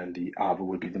 and the ava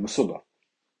would be the masuba.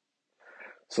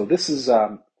 So this is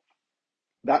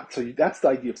So that's the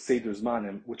idea of Seder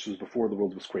Zmanim, which was before the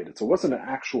world was created. So it wasn't an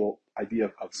actual idea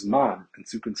of Zman and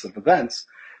sequence of events,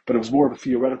 but it was more of a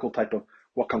theoretical type of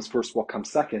what comes first, what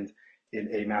comes second, in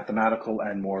a mathematical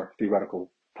and more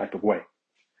theoretical type of way.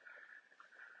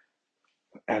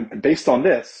 And based on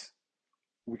this,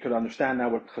 we could understand now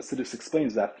what Chassidus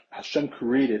explains, that Hashem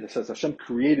created, it says Hashem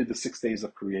created the 6 days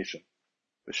of creation.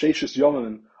 That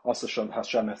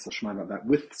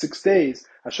with 6 days,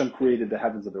 Hashem created the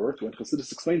heavens and the earth. What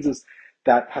Chassidus explains is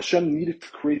that Hashem needed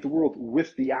to create the world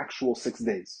with the actual 6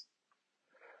 days.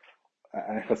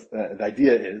 And the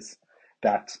idea is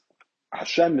that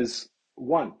Hashem is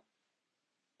one,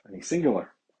 and He's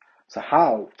singular. So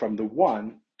how, from the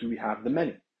one, do we have the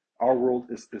many? Our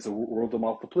world is a world of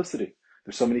multiplicity.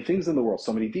 There's so many things in the world,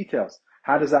 so many details.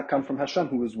 How does that come from Hashem,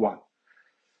 who is one?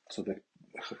 So the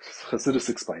Chassidus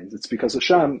explains it's because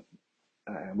Hashem,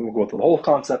 and we will go through the whole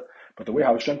concept, but the way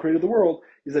how Hashem created the world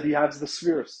is that He has the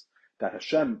spheres, that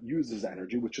Hashem uses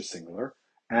energy, which is singular,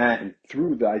 and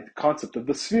through the concept of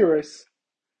the spheres,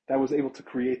 that was able to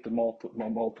create the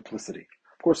multiplicity.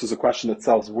 Of course, there's a question that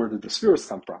tells where did the spheres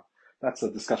come from. That's a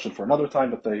discussion for another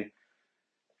time,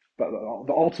 but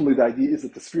ultimately the idea is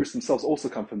that the spheres themselves also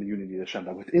come from the unity of Hashem,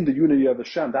 that within the unity of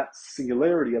Hashem, that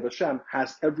singularity of Hashem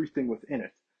has everything within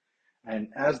it. And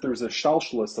as there's a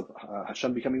shalshalis of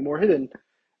Hashem becoming more hidden,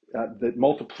 the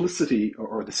multiplicity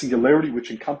or the singularity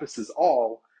which encompasses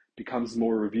all becomes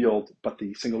more revealed, but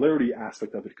the singularity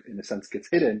aspect of it, in a sense, gets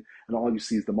hidden, and all you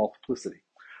see is the multiplicity.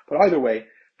 But either way,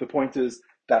 the point is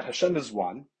that Hashem is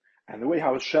one, and the way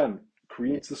how Hashem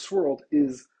creates this world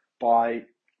is by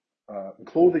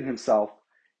clothing Himself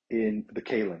in the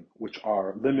kelim, which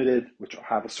are limited, which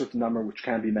have a certain number, which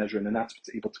can be measured, and that's what's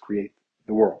able to create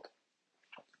the world.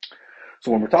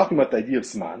 So when we're talking about the idea of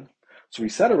Zman, so we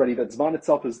said already that Zman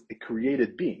itself is a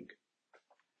created being.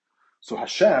 So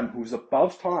Hashem, who's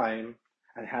above time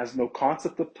and has no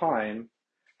concept of time,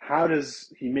 how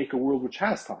does He make a world which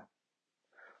has time?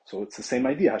 So it's the same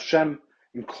idea. Hashem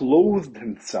enclosed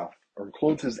Himself, or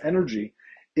enclosed His energy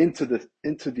into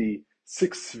the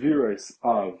 6 spheres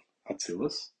of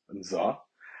Atzilus and Zah,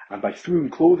 and by through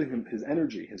enclothing His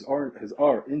energy, His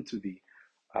R into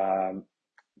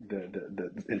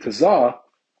into Zah,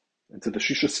 into the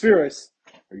Shisha spheres,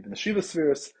 or even the Shiva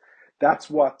spheres, that's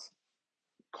what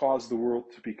caused the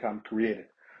world to become created.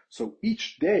 So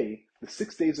each day, the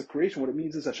 6 days of creation, what it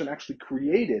means is Hashem actually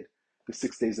created the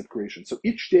 6 days of creation. So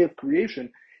each day of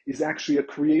creation is actually a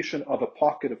creation of a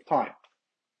pocket of time.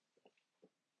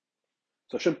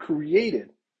 So Hashem created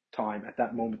time at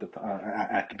that moment,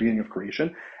 at the beginning of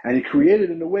creation, and He created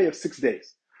in a way of 6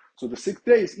 days. So the 6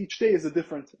 days, each day is a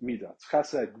different midah. It's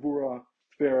chesed, gvura,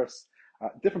 tiferes.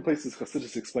 Different places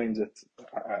Chassidus explains it.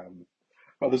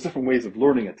 There's different ways of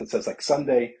learning it. It says like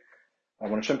Sunday.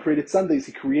 When Hashem created Sundays,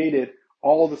 He created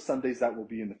all the Sundays that will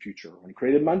be in the future. When He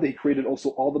created Monday, He created also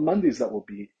all the Mondays that will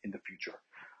be in the future.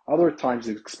 Other times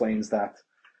it explains that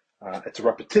it's a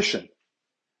repetition.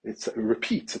 It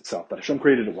repeats itself, that Hashem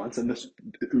created it once, and it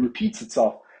repeats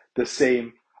itself the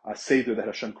same Seder that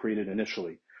Hashem created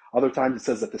initially. Other times it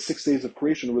says that the 6 days of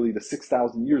creation are really the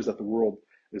 6,000 years that the world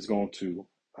is going to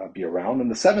be around.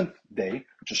 And the 7th day,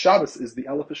 which is Shabbos, is the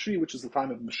Aleph Ashri, which is the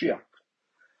time of Mashiach.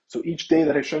 So each day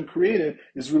that Hashem created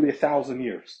is really 1,000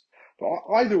 years. But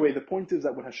either way, the point is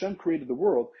that when Hashem created the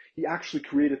world, He actually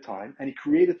created time, and He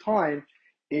created time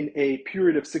in a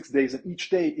period of 6 days, and each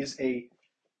day is a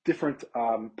different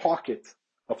pocket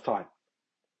of time.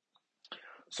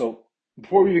 So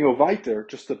before we even go weiter,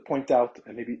 just to point out,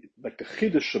 and maybe like the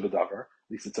chiddush of Adavar, at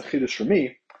least it's a chiddush for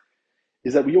me,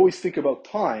 is that we always think about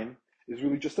time is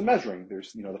really just a measuring.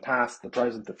 There's, the past, the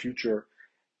present, the future,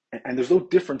 and there's no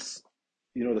difference.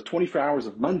 The 24 hours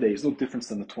of Monday is no difference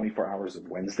than the 24 hours of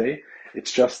Wednesday.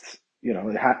 It's just,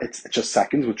 it's just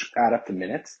seconds, which add up to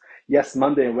minutes. Yes,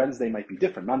 Monday and Wednesday might be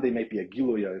different. Monday might be a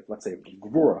giluy of, let's say,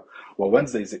 Gvura, while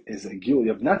Wednesday is a giluy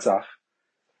of Netzach.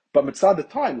 But mitzvah the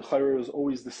time, the chayra is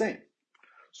always the same.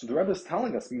 So the Rebbe is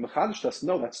telling us,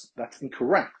 no, that's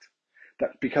incorrect.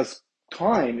 That because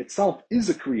time itself is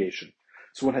a creation.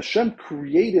 So when Hashem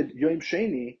created Yom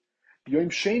Sheni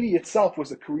itself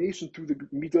was a creation through the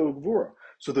Midah of Gvura.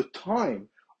 So the time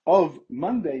of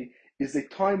Monday is a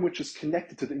time which is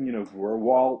connected to the Iyun of Gvura,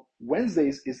 while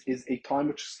Wednesdays is a time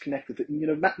which is connected to the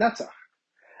Iyun of Netzach.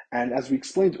 And as we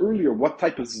explained earlier, what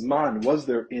type of Zman was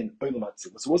there in Olam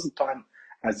Atzilus? It wasn't time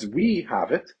as we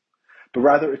have it, but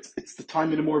rather it's the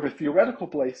time in a more of a theoretical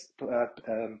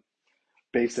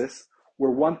basis,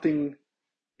 where one thing,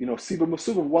 Siba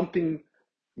Masuba, one thing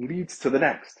leads to the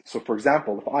next. So for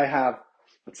example, if I have,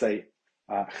 let's say,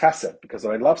 chesed, because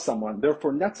I love someone,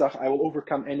 therefore Netzach, I will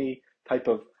overcome any type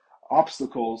of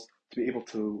obstacles to be able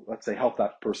to, let's say, help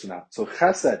that person out. So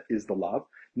chesed is the love.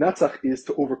 Netzach is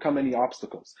to overcome any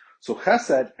obstacles. So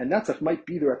chesed and Netzach might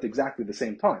be there at exactly the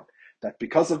same time. That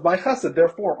because of my chesed,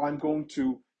 therefore I'm going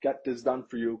to get this done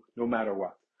for you no matter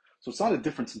what. So it's not a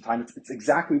difference in time. It's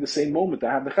exactly the same moment.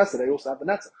 I have the chesed, I also have the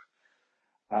Netzach.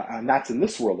 And that's in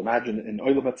this world. Imagine in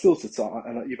Olam Atzilus, it's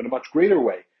in even a much greater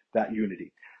way, that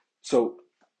unity. So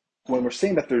when we're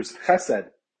saying that there's chesed,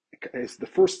 is the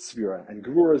first Sphira, and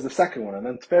Gvura is the second one, and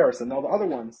then Tferes, and all the other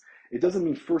ones, it doesn't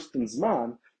mean first in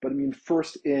Zman, but it means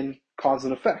first in cause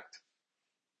and effect.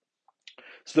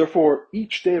 So therefore,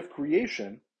 each day of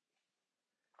creation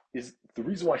is the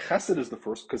reason why Chesed is the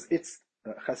first, because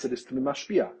Chesed is to the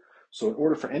Mashpia. So in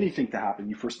order for anything to happen,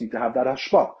 you first need to have that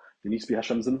Hashpah. There needs to be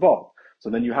Hashem's involved. So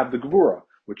then you have the Gvura,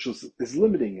 which is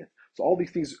limiting it. So all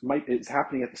these things is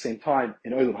happening at the same time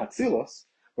in Olam Hatzilus.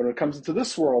 When it comes into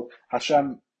this world,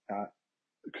 Hashem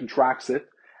contracts it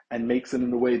and makes it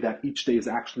in a way that each day is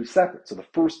actually separate. So the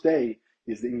first day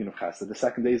is the Iyun of Chesed, the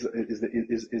second day is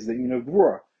the Iyun of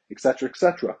Gvura, etc.,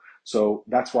 etc. So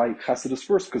that's why Chesed is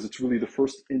first, because it's really the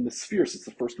first in the spheres. It's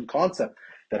the first in concept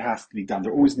that has to be done.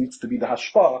 There always needs to be the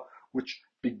Hashpah, which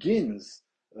begins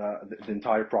the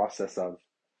entire process of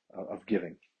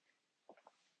giving.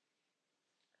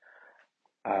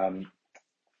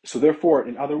 So therefore,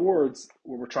 in other words,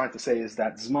 what we're trying to say is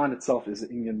that Zman itself is an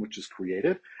Iyun which is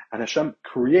created, and Hashem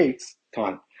creates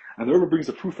time. And the Rebbe brings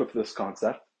a proof of this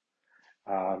concept.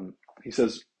 He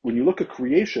says, when you look at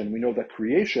creation, we know that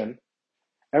creation,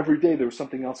 every day there was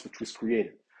something else which was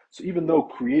created. So even though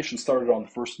creation started on the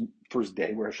first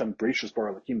day, where Hashem Bereshis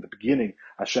Bara Elokim, the beginning,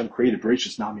 Hashem created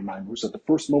Bereshis Nami Maimur, so at the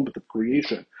first moment of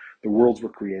creation, the worlds were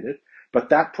created. But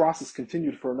that process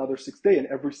continued for another 6 days, and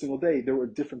every single day there were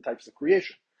different types of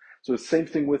creation. So the same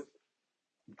thing with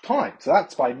time. So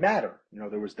that's by matter.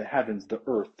 There was the heavens, the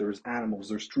earth, there's animals,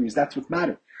 there's trees. That's with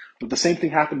matter. But the same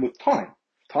thing happened with time.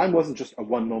 Time wasn't just a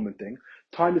one moment thing.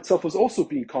 Time itself was also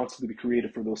being constantly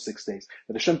created for those 6 days.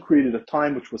 That Hashem created a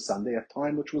time which was Sunday, a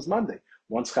time which was Monday.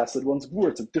 One's Chesed, one's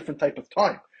Gvura. It's a different type of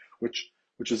time, which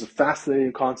is a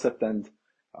fascinating concept, and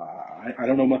I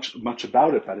don't know much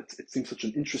about it, but it seems such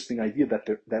an interesting idea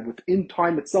that within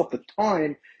time itself, the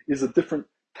time is a different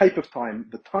type of time.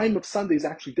 The time of Sunday is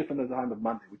actually different than the time of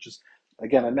Monday, which is,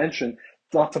 again, I mentioned,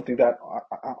 it's not something that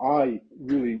I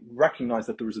really recognize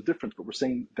that there is a difference, but we're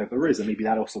saying that there is, and maybe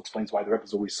that also explains why the Rebbe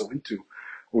is always so into,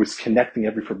 always connecting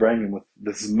every Farbrengen with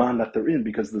the Zman that they're in,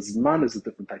 because the Zman is a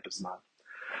different type of Zman.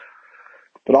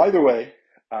 But either way,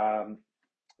 the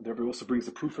Rebbe also brings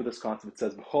a proof of this concept. It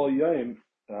says, B'chol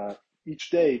Yom,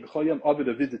 each day, B'chol Yom Avid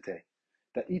Avidite,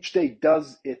 that each day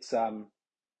does its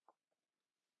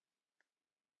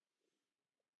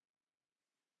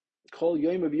Kol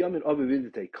Yom v'Yom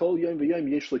Avidite, Kol Yom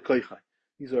v'Yom Yesh Lekoichai.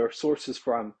 These are sources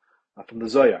from the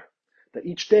Zohar. That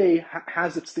each day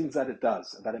has its things that it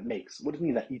does, that it makes. What does it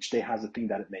mean that each day has a thing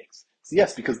that it makes? So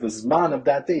yes, because the Zman of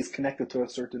that day is connected to a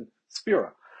certain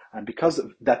Sphira. And because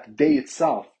of that day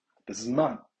itself, the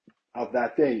Zman of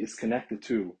that day is connected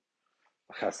to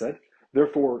Chesed.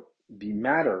 Therefore, the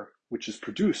matter which is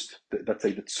produced, let's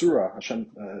say the Tzura, Hashem,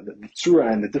 the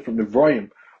Tzura and the different Nevroim,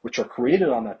 which are created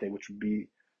on that day, which would be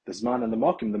the Zman and the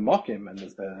Makim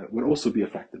and would also be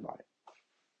affected by it.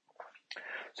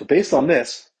 So based on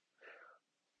this,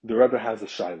 the Rebbe has a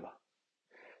shaila.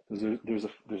 There's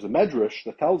a medrash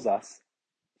that tells us,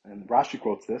 and Rashi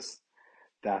quotes this,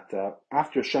 that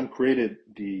after Hashem created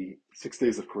the 6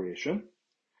 days of creation,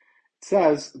 it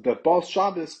says that Baal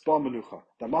Shabbos, Baal Menucha.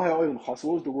 That Mahaya Olam Chas,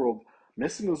 what was the world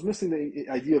missing? It was missing the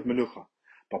idea of Menucha.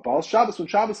 But Baal Shabbos, when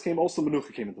Shabbos came, also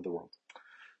Menucha came into the world.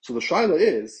 So the shaila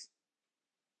is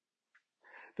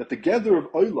that the gather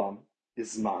of Olam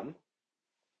is Zman,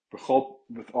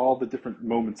 with all the different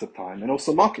moments of time, and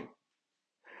also Makim.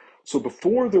 So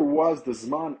before there was the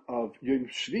Zman of Yom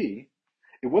Shvi,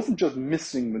 it wasn't just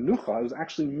missing Menucha, it was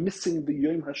actually missing the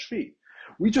Yom HaShvi.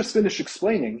 We just finished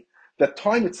explaining that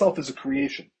time itself is a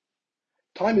creation.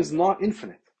 Time is not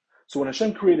infinite. So when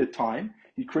Hashem created time,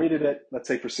 He created it, let's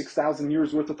say, for 6,000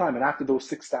 years worth of time. And after those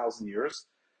 6,000 years,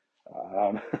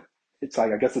 it's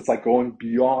like, I guess it's like going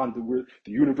beyond where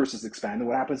the universe is expanding.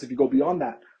 What happens if you go beyond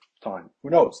that time? Who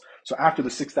knows? So after the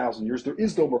 6,000 years, there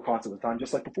is no more concept of time.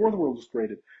 Just like before the world was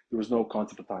created, there was no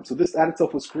concept of time. So that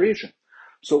itself was creation.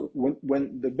 So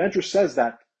when the Medrash says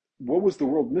that what was the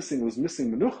world missing? It was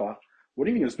missing Menucha. What do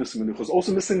you mean it was missing Menucha? It was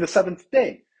also missing the seventh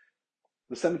day.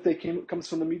 The seventh day comes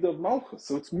from the Midah of Malchus.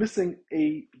 So it's missing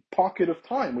a pocket of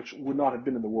time, which would not have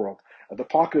been in the world. The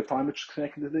pocket of time which is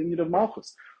connected to the Iyun of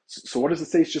Malchus. So what does it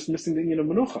say? It's just missing the Iyun of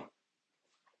Menucha.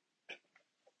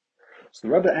 So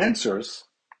the Rebbe answers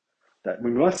that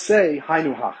we must say,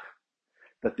 Hainu Hach,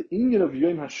 that the Iyun of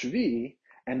Yom HaShvi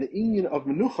and the Iyun of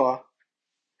Menucha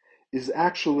is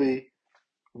actually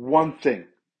one thing.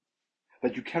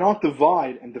 That you cannot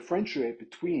divide and differentiate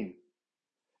between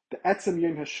the Etzem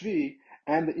Yom HaShvi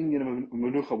and the Iyun of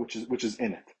Menucha, which is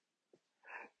in it.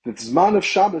 The Zman of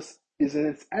Shabbos is in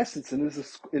its essence and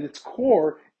in its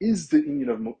core is the Iyun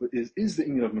of Menucha.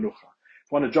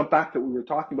 If you want to jump back to what we were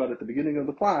talking about at the beginning of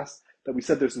the class, that we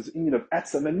said there's this Iyun of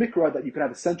Etzem and Mikra, that you can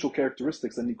have essential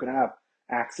characteristics and you can have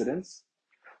accidents.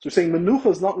 So we're saying Menucha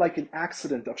is not like an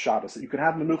accident of Shabbos, that you can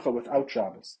have Menucha without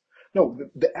Shabbos. No,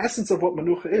 the essence of what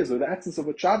Menucha is, or the essence of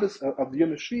what Shabbos, of the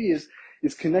Yom HaShvi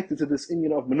is connected to this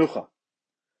Iyun of Menucha.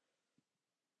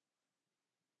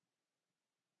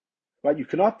 Right? You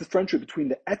cannot differentiate between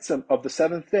the etzem of the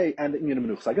seventh day and the Iyun of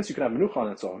Menucha. So I guess you can have Menucha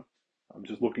on its own. I'm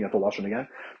just looking at the Lashon again.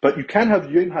 But you can have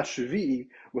Yom HaShvi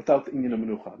without the Iyun of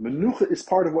Menucha. Menucha is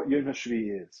part of what Yom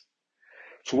HaShvi is.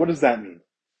 So what does that mean?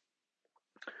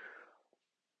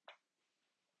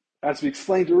 As we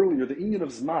explained earlier, the Iyun of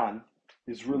Zman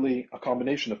is really a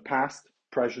combination of past,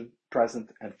 present,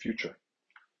 and future.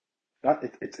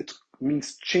 It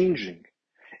means changing.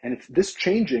 And this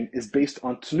changing is based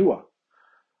on Tnuah.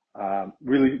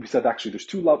 Really, we said actually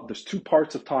there's two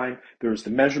parts of time. There's the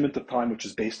measurement of time, which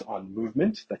is based on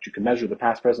movement, that you can measure the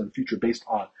past, present, and future based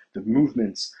on the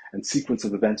movements and sequence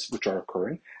of events which are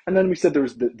occurring. And then we said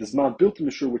there's the Zman built in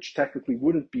Mishur, which technically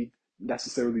wouldn't be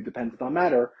necessarily dependent on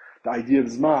matter. The idea of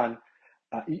Zman,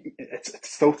 it's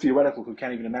so theoretical, we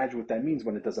can't even imagine what that means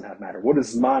when it doesn't have matter. What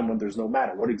is Zman when there's no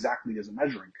matter? What exactly is it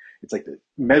measuring? It's like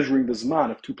measuring the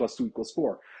Zman of 2 + 2 =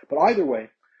 4. But either way,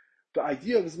 the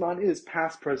idea of Zman is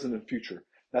past, present, and future.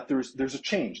 That there's a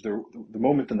change. The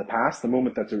moment in the past, the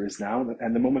moment that there is now,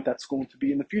 and the moment that's going to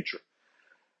be in the future.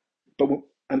 But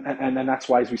and that's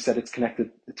why, as we said, it's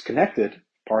connected. It's connected.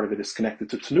 Part of it is connected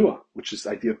to Tenuah, which is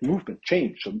the idea of movement,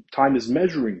 change. So time is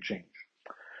measuring change.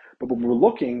 But when we're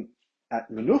looking at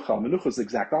Menucha is the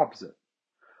exact opposite.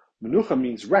 Menucha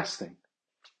means resting,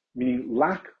 meaning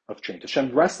lack of change.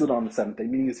 Hashem rested on the seventh day,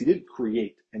 meaning is He didn't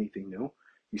create anything new.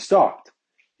 He stopped.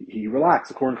 He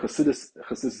relaxed. According to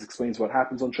Chassidus explains what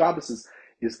happens on Shabbos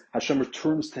is Hashem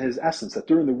returns to His essence. That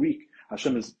during the week,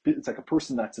 Hashem it's like a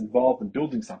person that's involved in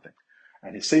building something,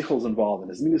 and his seichel is involved,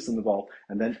 and his midas is involved,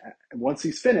 and then once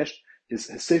he's finished, his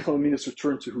seichel and midas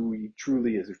return to who he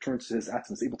truly is. Returns to his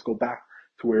essence, able to go back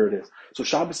to where it is. So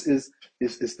Shabbos is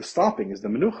the stopping, is the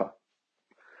menucha.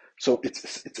 So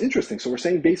it's interesting. So we're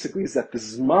saying basically is that the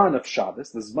Zman of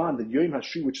Shabbos, the Zman, the Yom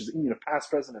HaShvi, which is the Iyun of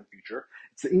past, present, and future,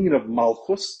 it's the Iyun of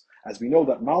Malchus, as we know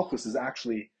that Malchus is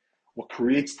actually what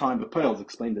creates time. The Pale is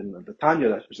explained in the Tanya,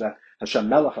 that Hashem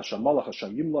Melech, Hashem Malach,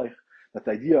 Hashem Yimleich, that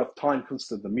the idea of time comes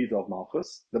to the Midah of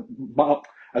Malchus.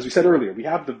 As we said earlier, we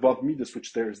have the Vav Midas,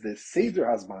 which there's the Seder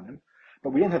Hazmanim,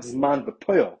 but we don't have Zman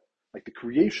B'Poel, like the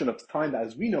creation of time,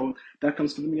 as we know, that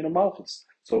comes from the Iyun of Malchus.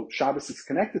 So Shabbos is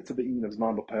connected to the Iyun of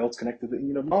Zman B'Poel, it's connected to the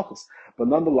Iyun of Malchus. But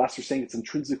nonetheless, we're saying it's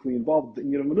intrinsically involved with the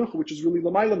Iyun of Menucha, which is really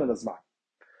L'mayla min Zman.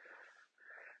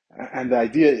 And the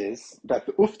idea is that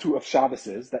the Uftu of Shabbos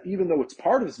is that even though it's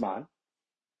part of Zman,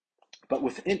 but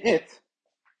within it,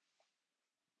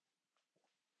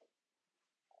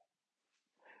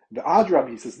 the Adrab,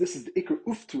 he says, this is the Iker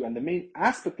Uftu, and the main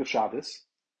aspect of Shabbos,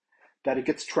 that it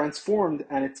gets transformed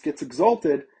and it gets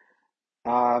exalted,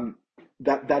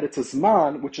 that it's a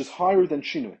Zman which is higher than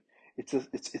Shinui. It's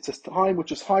a time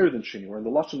which is higher than Shinui. Or in the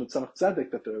Lashon of Tzemach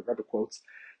Tzedek that the Rebbe quotes,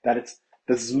 that it's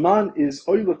the Zman is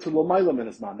Oila to Lomayla min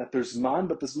Zman, that there's Zman,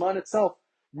 but the Zman itself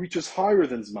reaches higher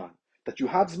than Zman. That you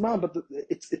have Zman, but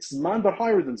it's Zman but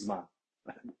higher than Zman.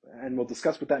 And we'll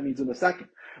discuss what that means in a second.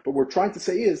 But what we're trying to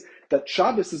say is that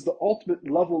Shabbos is the ultimate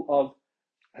level of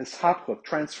Hishapcha,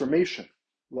 transformation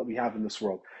that we have in this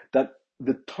world. That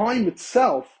the time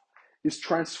itself is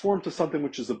transformed to something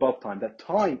which is above time. That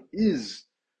time is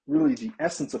really the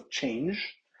essence of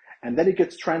change, and then it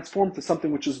gets transformed to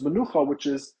something which is Menucha, which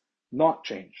is not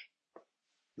change.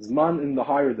 Zman in the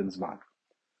higher than Zman.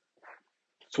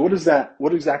 So what is that?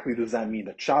 What exactly does that mean?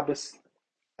 That Shabbos,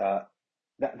 that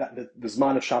the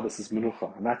Zman of Shabbos is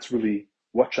Menucha, and that's really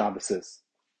what Shabbos is.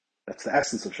 That's the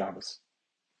essence of Shabbos.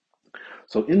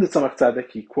 So in the Tzemach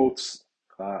Tzedek, he quotes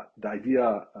the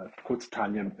idea, quotes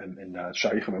Tanya in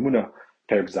Sharich Emunah,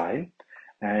 Perek Zayin,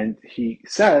 and he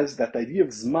says that the idea of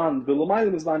Zman, the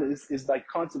L'maylim Zman, is like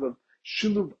concept of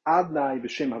Shiluv Adnai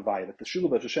v'Shem Havai, that the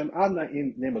Shiluv of Hashem Adnai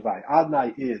in name Havai.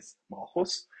 Adnai is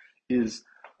Malchus, is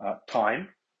time,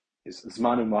 is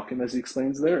Zman U'Makim, as he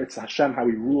explains there. It's Hashem, how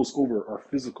he rules over our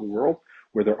physical world,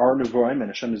 where there are Nevoim, and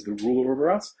Hashem is the ruler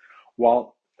over us,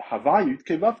 while Havayut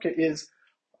Kevavke is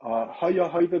Haya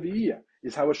Hayva V'Iyah,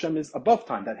 is how Hashem is above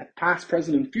time. That past,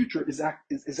 present, and future is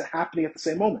happening at the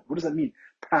same moment. What does that mean?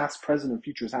 Past, present, and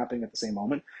future is happening at the same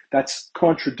moment. That's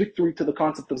contradictory to the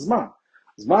concept of Zman.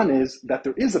 Zman is that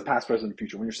there is a past, present, and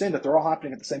future. When you're saying that they're all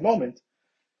happening at the same moment,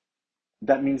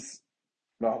 that means,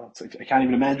 well, I can't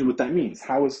even imagine what that means.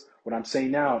 How is what I'm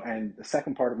saying now and the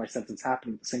second part of my sentence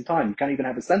happening at the same time? You can't even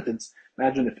have a sentence.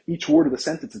 Imagine if each word of the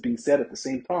sentence is being said at the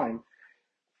same time.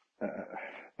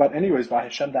 But anyways, by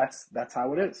Hashem, that's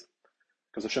how it is.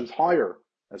 Because Hashem's higher,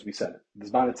 as we said. The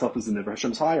Zman itself is never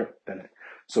Hashem's higher than it.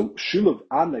 So Shiluv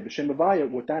Adnai B'Shem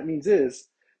Havaya, what that means is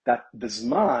that the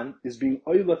Zman is being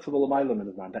oila to the L'maylam in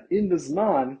the Zman. That in the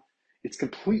Zman, it's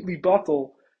completely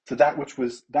battle to that which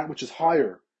is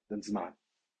higher than Zman.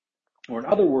 Or in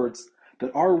other words,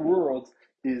 that our world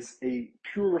is a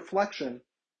pure reflection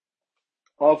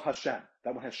of Hashem.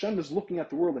 That when Hashem is looking at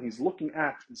the world and he's looking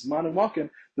at Zman U'Makim,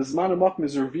 the Zman U'Makim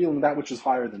is revealing that which is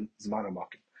higher than Zman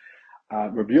U'Makim.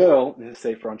 Rabbi Yoel, in his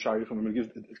Sefer on Shari,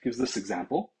 gives this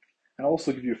example, and I'll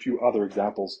also give you a few other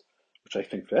examples which I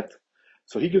think fit.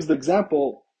 So he gives the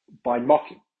example by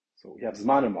Makim. So we have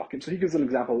Zman U'Makim. So he gives an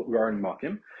example regarding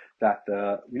Makim, that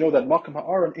we know that Makim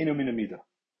Ha'aron Eino Min Amida,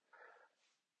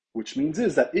 which means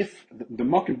is that if the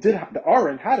Makim the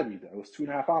Aron had a Midah, it was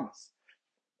 2.5 amas.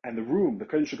 And the room, the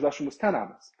Kodesh HaKodashim, was 10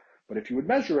 amas. But if you would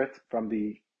measure it from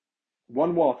the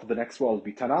one wall to the next wall, it would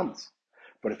be 10 amas.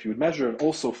 But if you would measure it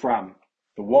also from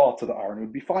the wall to the Aron, it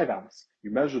would be 5 amas.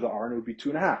 You measure the Aron, it would be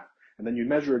 2.5. And then you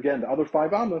measure again the other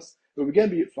 5 amas, it would again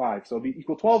be 5. So it would be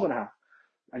equal 12.5.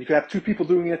 And you could have two people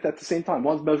doing it at the same time.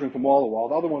 One's measuring from wall to wall,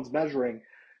 the other one's measuring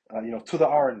to the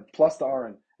Aron, plus the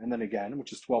Aron, and then again,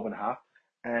 which is 12.5.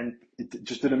 And it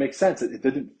just didn't make sense. It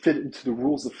didn't fit into the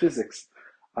rules of physics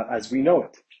as we know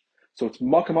it. So it's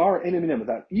makim ara enim,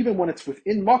 that even when it's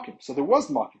within makim, so there was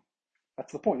makim.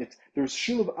 That's the point. There's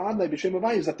shiluv adnai b'shem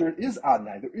havai, is that there is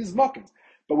adnai, there is makim,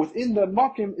 but within the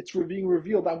makim, it's being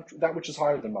revealed that which is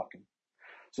higher than makim.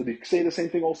 So they say the same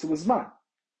thing also with zman.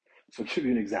 So I'll give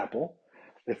you an example.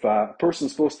 If a person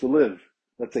is supposed to live,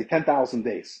 let's say 10,000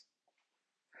 days.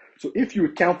 So if you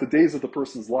would count the days of the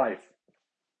person's life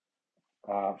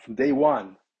from day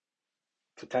 1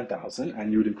 to 10,000,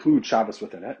 and you would include Shabbos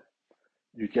within it,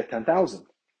 you'd get 10,000.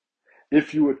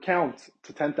 If you would count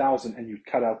to 10,000 and you'd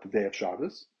cut out the day of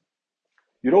Shabbos,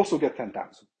 you'd also get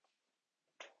 10,000.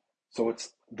 So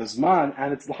it's the Zman,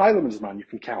 and it's the L'chaylim Zman. You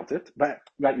can count it, but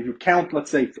right, you count,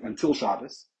 let's say, until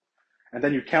Shabbos, and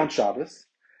then you count Shabbos,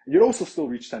 and you'd also still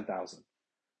reach 10,000.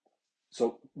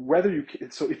 So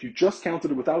if you just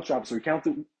counted it without Shabbos, or you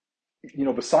counted,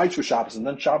 besides for Shabbos, and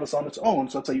then Shabbos on its own,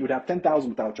 so let's say you would have 10,000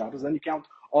 without Shabbos, then you count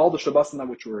all the Shabbos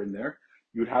which were in there,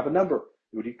 you would have a number.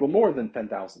 It would equal more than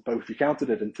 10,000. But if you counted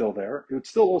it until there, it would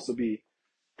still also be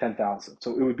 10,000.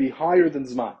 So it would be higher than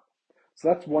Zman. So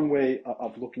that's one way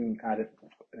of looking at it,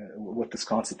 what this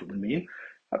concept would mean.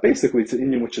 Basically, it's an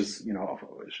Iyun which is,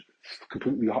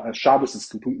 completely, Shabbos is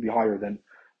completely higher than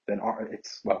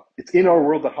it's in our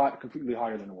world, but completely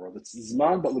higher than the world. It's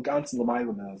Zman, but Lugans and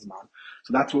L'maylam and Zman.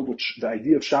 So that's what the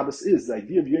idea of Shabbos is. The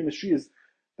idea of Yom Shvi is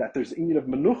that there's Iyun of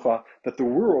Menucha, that the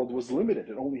world was limited.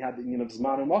 It only had the Iyun of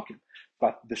Zman and Makim.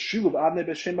 But the Shiluv Adnei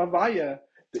B'Shem Havaya,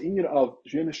 the Iyun of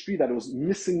Yom Shvi, that it was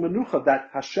missing Menucha, that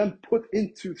Hashem put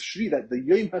into Shvi, that the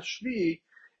Yom HaShvi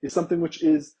is something which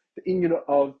is the Iyun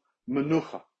of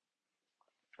Menucha.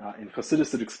 In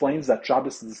Chassidus, it explains that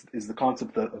Shabbos is the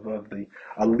concept of the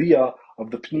Aliyah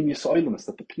of the Pnimis Oilimus,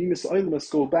 that the Pnimis Oilimus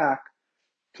go back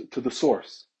to the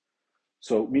source.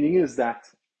 So, meaning is that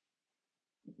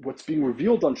what's being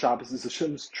revealed on Shabbos is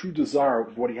Hashem's true desire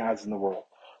of what He has in the world.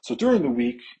 So during the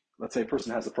week, let's say a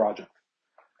person has a project.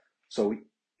 So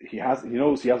he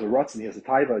knows he has a rutz and he has a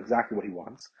taiva, exactly what he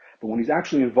wants. But when he's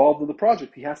actually involved in the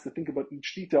project, he has to think about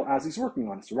each detail as he's working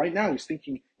on it. So right now he's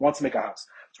thinking, he wants to make a house.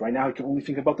 So right now he can only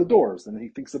think about the doors, and then he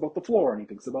thinks about the floor, and he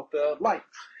thinks about the light.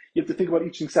 You have to think about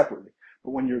each thing separately.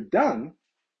 But when you're done,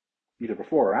 either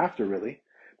before or after really,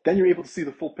 then you're able to see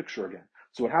the full picture again.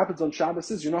 So what happens on Shabbos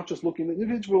is you're not just looking at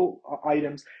individual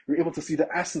items, you're able to see the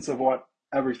essence of what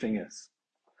everything is.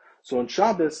 So on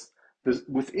Shabbos,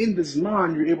 within the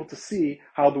Zman, you're able to see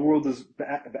how the world is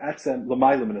be'etzem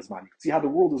l'maylam in Zman. You can see how the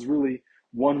world is really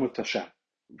one with Hashem,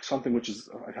 something which is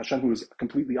Hashem who is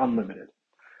completely unlimited.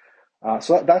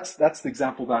 So that's the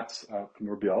example that's from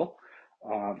Rabbi El.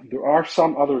 There are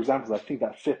some other examples I think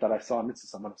that fit that I saw in Mitzvah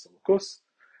Samana Salakus.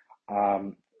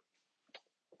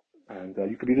 And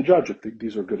you could be the judge if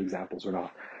these are good examples or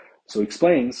not. So he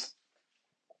explains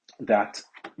that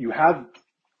you have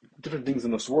different things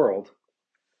in this world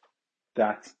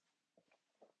that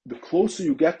the closer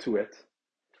you get to it,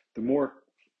 the more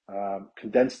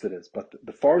condensed it is. But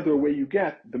the farther away you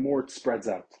get, the more it spreads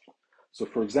out. So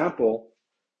for example,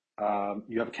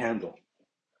 you have a candle.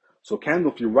 So a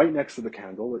candle, if you're right next to the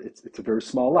candle, it's a very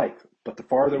small light. But the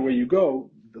farther away you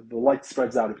go, the light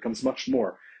spreads out. It becomes much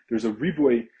more. There's a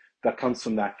riboy that comes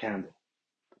from that candle.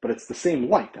 But it's the same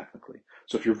light, technically.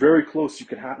 So if you're very close, you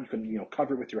can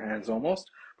cover it with your hands almost.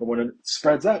 But when it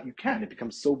spreads out, you can't. It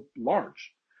becomes so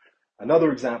large.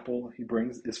 Another example he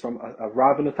brings is from a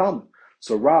Rav and a Talmud.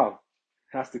 So Rav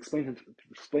has to explain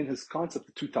his concept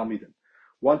to two Talmidim.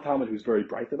 One Talmud who's very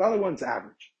bright, the other one's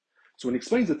average. So when he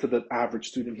explains it to the average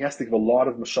student, he has to give a lot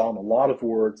of mashalim, a lot of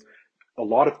words, a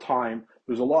lot of time.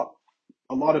 There's a lot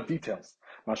of details.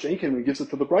 Masha'inkin, when he gives it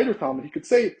to the brighter Talmud, he could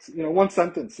say it, one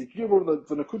sentence. He could give over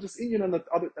the Nakudis Iyun and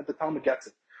the Talmud gets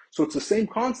it. So it's the same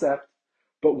concept,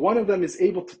 but one of them is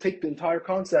able to take the entire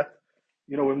concept,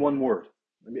 in one word.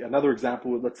 Another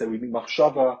example, let's say we need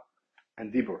machshava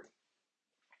and dibur.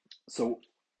 So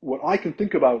what I can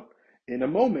think about in a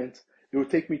moment, it would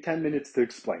take me 10 minutes to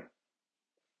explain.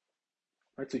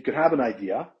 Right? So you could have an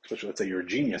idea, especially let's say you're a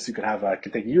genius, it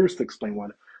could take years to explain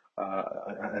one.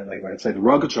 And like when I say the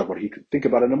Rogachev, what he could think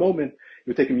about in a moment, it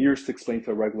would take him years to explain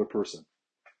to a regular person.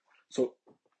 So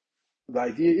the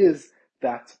idea is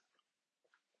that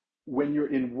when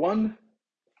you're in one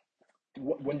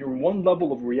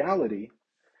level of reality,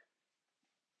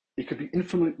 it could be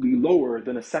infinitely lower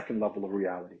than a second level of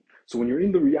reality. So when you're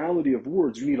in the reality of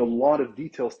words, you need a lot of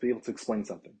details to be able to explain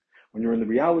something. When you're in the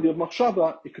reality of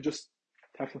machshava, it could just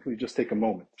technically just take a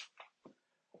moment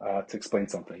to explain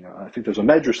something. I think there's a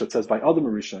medrash that says by Adam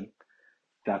Rishon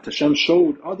that Hashem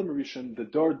showed Adam Rishon the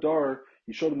dar,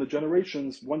 he showed him the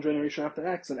generations, one generation after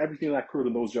X, and everything that occurred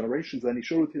in those generations, and he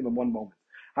showed it to him in one moment.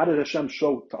 How did Hashem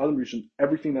show to Adam Rishon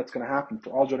everything that's going to happen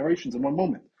for all generations in one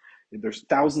moment? There's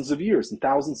thousands of years and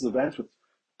thousands of events with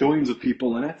billions of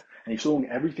people in it, and he's showing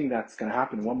everything that's going to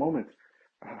happen in one moment.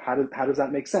 How does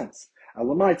that make sense?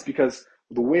 Elamai, it's because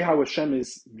the way how Hashem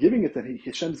is giving it, that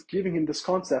Hashem's giving him this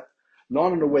concept,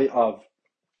 not in a way of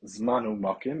zmanu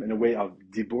makim, in a way of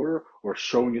dibur, or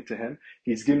showing it to him.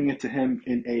 He's giving it to him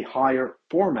in a higher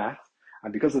format,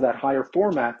 and because of that higher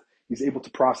format, he's able to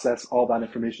process all that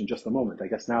information in just a moment. I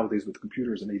guess nowadays with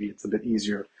computers, maybe it's a bit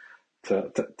easier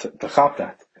to chop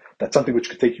that. That's something which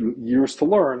could take you years to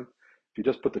learn. If you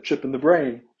just put the chip in the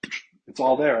brain, it's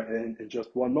all there in just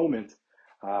one moment.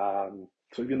 So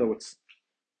even though it's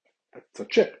a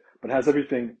chip, but it has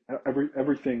everything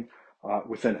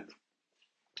within it.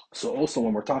 So also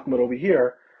when we're talking about over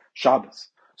here, Shabbos.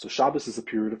 So Shabbos is a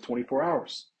period of 24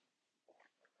 hours.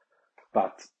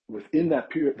 But within that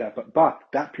period,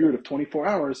 that period of 24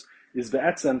 hours is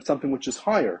be'etzem something which is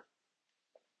higher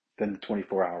than the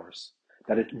 24 hours.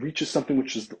 That it reaches something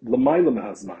which is l'mayla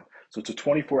mehazman. So it's a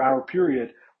 24-hour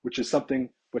period, which is something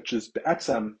which is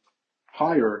be'etzem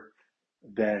higher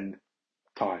than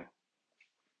time.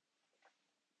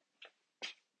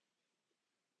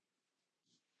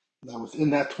 Now within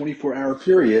that 24-hour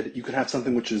period, you can have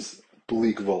something which is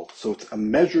beligvol. So it's a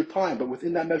measured time, but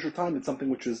within that measured time, it's something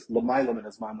which is l'mayla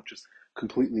mehazman, which is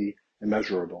completely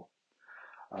immeasurable.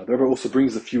 The Rebbe also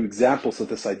brings a few examples of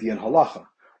this idea in halacha,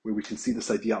 where we can see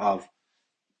this idea of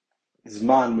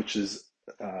zman, which is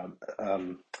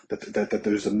that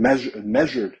there's a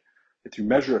measured, that you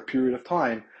measure a period of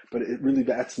time, but it really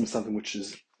be'etzem something which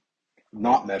is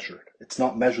not measured. It's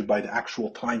not measured by the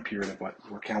actual time period of what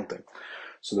we're counting.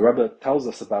 So the Rebbe tells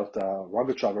us about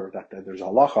Rogachover that there's a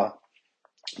halacha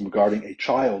regarding a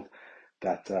child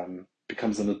that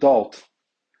becomes an adult.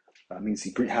 Means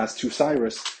he has two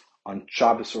Cyrus on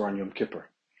Shabbos or on Yom Kippur.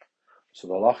 So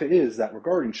the halacha is that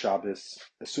regarding Shabbos,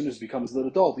 as soon as he becomes an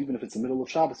adult, even if it's the middle of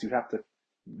Shabbos, you have to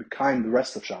be kind the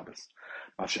rest of Shabbos.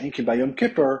 Masha'inkin by Yom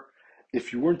Kippur,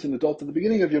 if you weren't an adult at the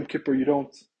beginning of Yom Kippur, you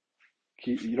don't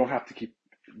have to keep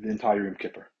the entire Yom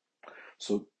Kippur.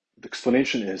 So the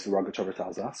explanation is, the Rogachover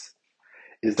tells us,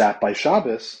 is that by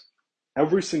Shabbos,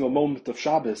 every single moment of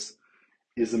Shabbos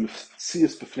is a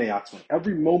mefsias b'fnei atzma.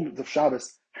 Every moment of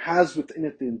Shabbos has within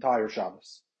it the entire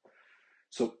Shabbos.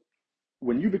 So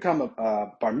when you become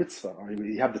a bar mitzvah, or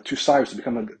you have the two sires to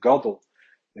become a gadol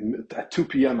at 2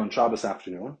 p.m. on Shabbos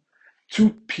afternoon, 2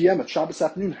 p.m. at Shabbos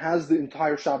afternoon has the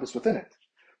entire Shabbos within it.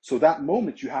 So that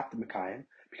moment you have to Mekayim,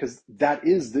 because that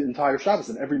is the entire Shabbos,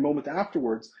 and every moment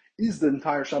afterwards is the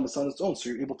entire Shabbos on its own, so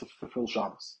you're able to fulfill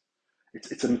Shabbos.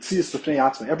 It's a Metzias B'fnei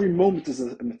Atzmai. Every moment is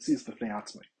a Metzias B'fnei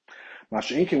Atzmai.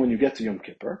 Masha'inkin, when you get to Yom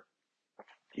Kippur,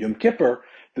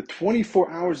 the 24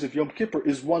 hours of Yom Kippur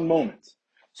is one moment.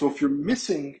 So if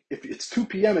if it's 2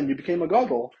 p.m. and you became a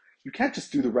gadol, you can't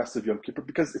just do the rest of Yom Kippur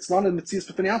because it's not a Metzias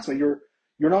B'fnei Atzmai.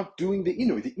 You're not doing the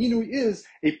Inui. The Inui is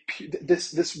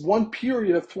this one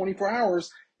period of 24 hours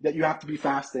that you have to be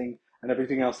fasting and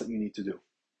everything else that you need to do.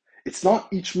 It's not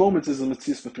each moment is a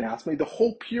Metzias B'fnei Atzmai. The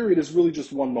whole period is really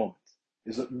just one moment.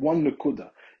 Is one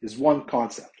Nukuda, is one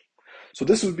concept. So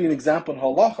this would be an example in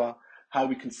halacha how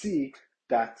we can see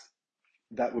that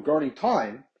regarding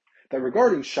time, that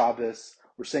regarding Shabbos,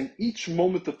 we're saying each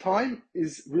moment of time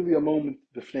is really a moment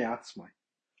b'fnei atzmai.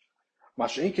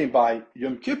 Masha'in came by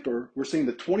Yom Kippur, we're saying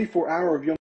the 24 hour of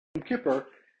Yom Kippur,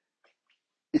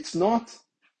 it's not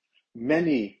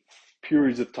many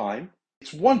periods of time,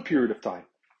 it's one period of time.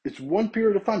 It's one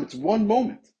period of time, it's one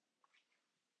moment.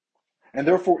 And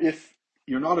therefore, if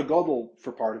you're not a gadol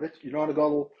for part of it, you're not a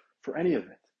gadol for any of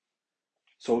it.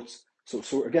 So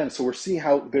we're seeing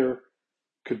how there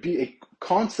could be a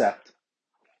concept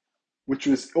which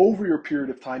was over your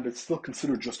period of time, but it's still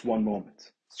considered just one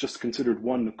moment. It's just considered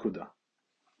one nukuda.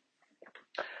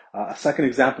 A second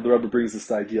example, the Rebbe brings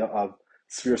this idea of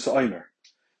Sfir Sa'omer.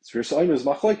 Sfir Sa'omer is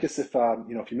machlokes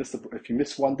if you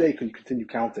miss one day, can you continue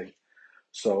counting?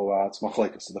 So it's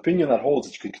machlokes. So the opinion that holds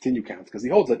that you can continue counting, because he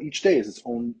holds that each day is its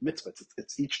own mitzvah.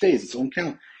 It's each day is its own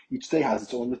count. Each day has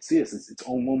its own mitzias, its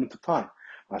own moment of time.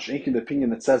 Masha'inkin, the opinion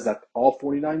that says that all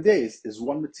 49 days is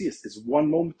one mitzias, is one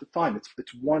moment of time.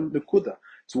 It's one nekuda.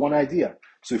 It's one idea.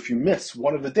 So if you miss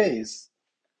one of the days,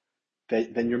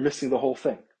 then you're missing the whole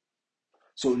thing.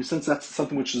 So in a sense, that's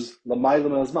something which is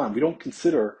l'maylam azman. We don't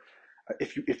consider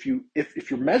if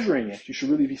you're measuring it, you should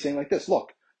really be saying like this.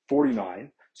 Look,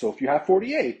 49. So if you have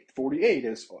 48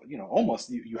 is almost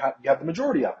you have the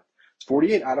majority of it. It's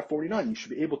 48 out of 49. You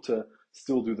should be able to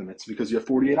still do the mitzvah because you have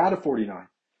 48 out of 49.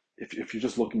 If you're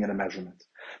just looking at a measurement.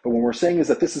 But when we're saying is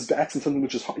that this is be'etzim something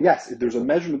which is, yes, there's a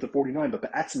measurement of 49, but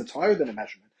be'etzim it's higher than a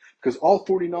measurement because all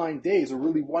 49 days are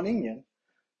really one Iyun.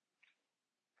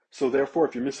 So therefore,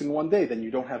 if you're missing one day, then you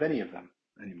don't have any of them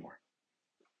anymore.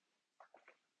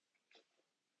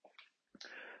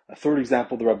 A third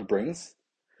example the Rebbe brings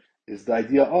is the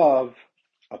idea of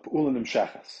a p'ula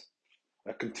nimshachas,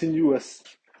 a continuous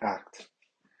act.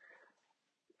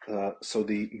 So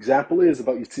the example is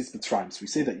about Yitzis Mitzrayim. So we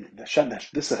say that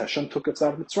this that Hashem took us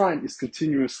out of Mitzrayim is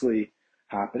continuously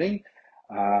happening,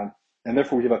 and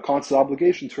therefore we have a constant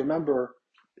obligation to remember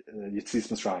Yitzis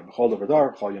Mitzrayim.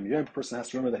 A person has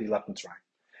to remember that he left Mitzrayim.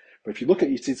 But if you look at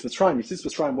Yitzis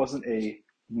Mitzrayim wasn't a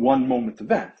one moment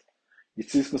event.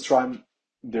 Yitzis Mitzrayim,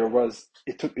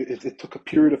 it took a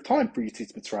period of time for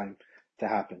Yitzis Mitzrayim to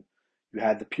happen. You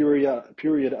had the period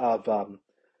of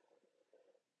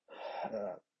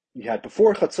you had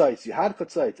before Chatzais, you had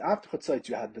Chatzais. After Chatzais,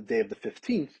 you had the day of the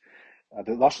 15th.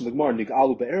 The Lashon Gemara,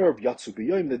 Nig'alu be'erev, Yatsu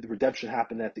b'yoyim, the redemption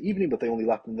happened at the evening, but they only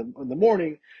left in the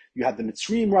morning. You had the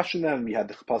Mitzrayim rushing them, you had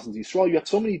the Chapazim Yisrael, you had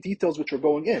so many details which are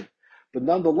going in. But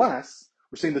nonetheless,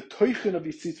 we're saying the Toichin of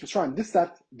Yitzis Mitzrayim,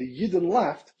 that the Yidden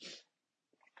left,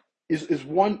 is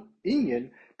one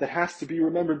Inyan that has to be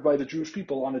remembered by the Jewish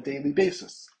people on a daily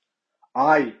basis.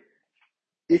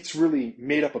 It's really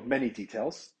made up of many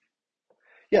details.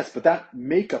 Yes, but that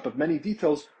makeup of many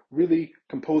details really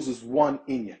composes one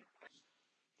Inyan.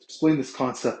 To explain this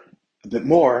concept a bit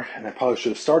more, and I probably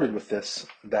should have started with this,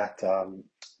 that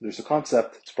there's a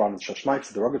concept, it's brought in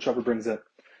Shashmaitz, the Rogatchover brings it,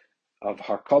 of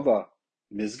Harkava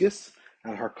Mizgis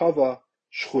and Harkava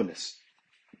Shchunis.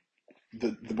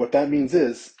 What that means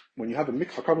is, when you have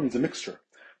Harkava means a mixture,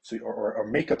 so or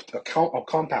makeup, a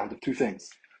compound of two things.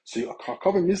 So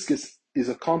Harkava Mizgis is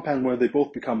a compound where they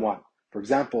both become one. For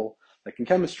example, like in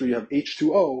chemistry, you have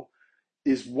H2O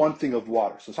is one thing of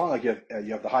water. So it's not like you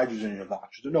have the hydrogen and you have the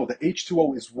oxygen. No, the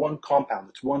H2O is one compound.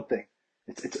 It's one thing.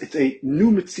 It's a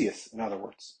new mitzias, in other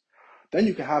words. Then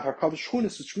you can have Harkava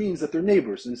Shchunis, which means that they're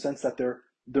neighbors in the sense that they're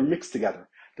mixed together.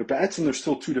 They're be'etzim, they're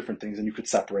still two different things, and you could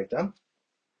separate them.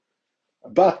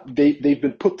 But they've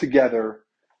been put together.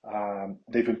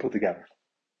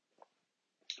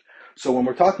 So when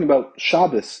we're talking about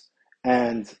Shabbos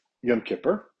and Yom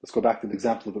Kippur, let's go back to the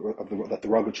example that the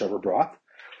Rogatchover brought.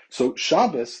 So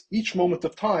Shabbos, each moment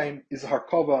of time is a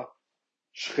Harkava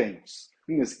Shchenus,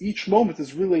 meaning is each moment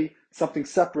is really something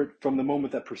separate from the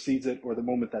moment that precedes it or the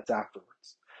moment that's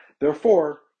afterwards.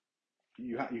 Therefore,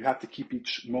 you have to keep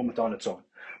each moment on its own.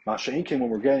 Masha'inkin, when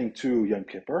we're getting to Yom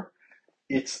Kippur,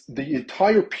 it's the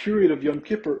entire period of Yom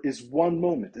Kippur is one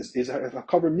moment, is a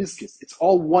cover mizkis. It's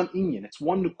all one inyan, it's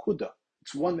one nukuda.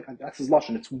 It's one, that's his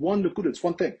lashon, it's one nukuda, it's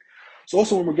one thing. So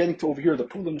also when we're getting to over here, the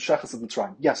Pulim Nishachas of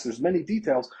Mitzrayim, yes, there's many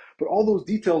details, but all those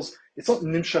details, it's not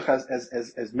Nimshach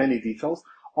as many details.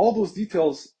 All those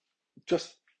details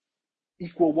just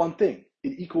equal one thing.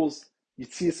 It equals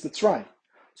Yitzias Mitzrayim.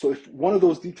 So if one of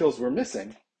those details were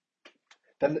missing,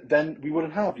 then we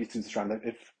wouldn't have Yitzias Mitzrayim.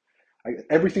 If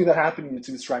everything that happened in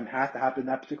Yitzias Mitzrayim had to happen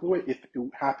that particular way, if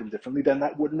it happened differently, then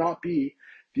that would not be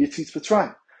the Yitzias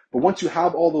Mitzrayim. But once you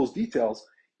have all those details,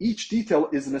 each detail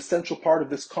is an essential part of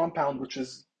this compound, which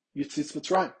is Yitzias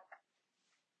Mitzrayim.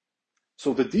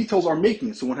 So the details are making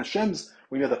it. So when you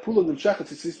have the Pula Nimshechet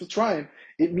Yitzias Mitzrayim,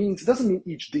 it doesn't mean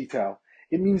each detail.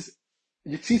 It means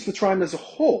Yitzias Mitzrayim as a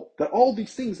whole, that all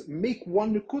these things make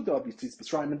one Nukuda of Yitzias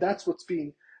Mitzrayim, and that's what's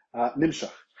being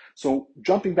Nimshach. So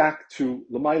jumping back to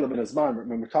L'mayla min Hazman,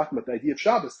 when we're talking about the idea of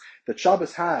Shabbos, that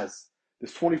Shabbos has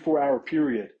this 24-hour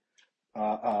period,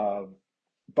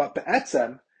 but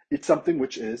Be'etzem, it's something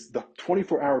which is, the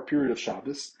 24-hour period of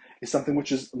Shabbos is something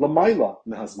which is L'mayla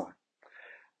min Hazman.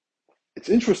 It's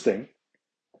interesting,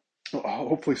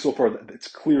 hopefully so far it's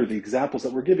clear, the examples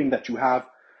that we're giving, that you have,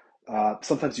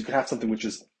 sometimes you can have something which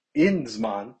is in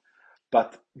Zman,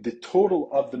 but the total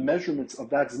of the measurements of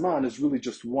that Zman is really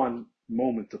just one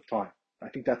moment of time. I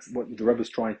think that's what the Rebbe is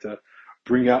trying to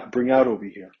bring out over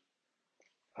here.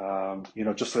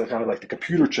 Just kind of like the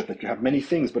computer chip, that you have many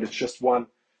things, but it's just one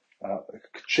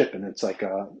chip, and it's like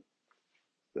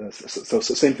so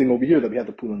same thing over here, that we have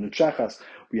the Pula Nuchachas,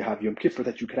 we have Yom Kippur,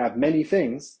 that you can have many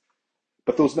things,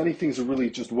 but those many things are really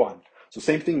just one. So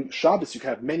same thing, Shabbos, you can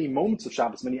have many moments of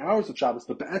Shabbos, many hours of Shabbos,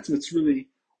 but Be'etzim, it's really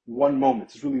one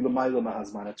moment. It's really L'mayla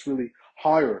Mahazman. It's really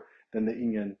higher than the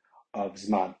inyan of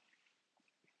Zman.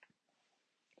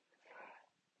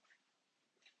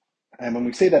 And when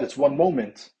we say that it's one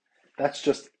moment, that's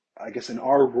just, I guess in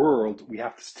our world, we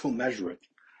have to still measure it.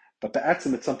 But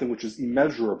Be'etzim, it's something which is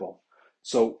immeasurable.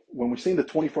 So when we're saying that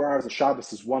 24 hours of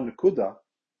Shabbos is one Nekuda,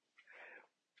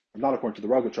 not according to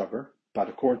the Rogatchover, but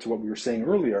according to what we were saying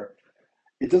earlier,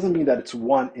 it doesn't mean that it's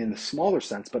one in the smaller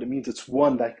sense, but it means it's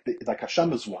one like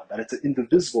Hashem is one, that it's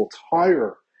indivisible, it's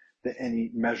higher than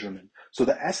any measurement. So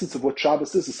the essence of what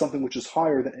Shabbos is something which is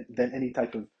higher than any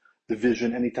type of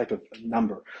division, any type of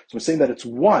number. So we're saying that it's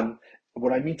one.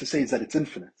 What I mean to say is that it's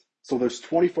infinite. So there's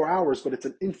 24 hours, but it's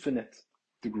an infinite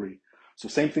degree. So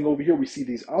same thing over here, we see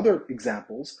these other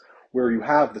examples where you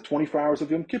have the 24 hours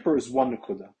of Yom Kippur is one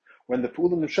Nekuda. When the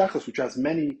Pula Neshachas, which has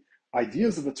many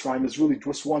ideas of Mitzrayim, is really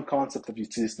just one concept of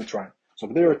Yitzias Mitzrayim. So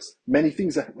there it's many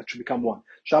things that should become one.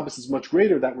 Shabbos is much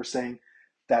greater, that we're saying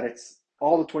that it's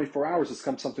all the 24 hours has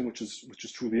come something which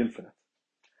is truly infinite.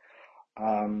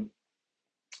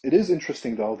 It is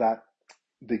interesting though that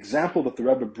the example that the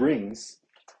Rebbe brings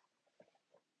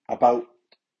about,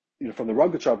 from the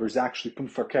Rogatchover is actually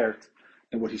Pumfarkert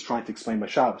and what he's trying to explain by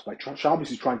Shabbos. By Shabbos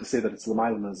he's trying to say that it's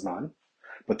L'mayla min Hazman.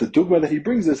 But the dugma that he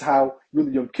brings is how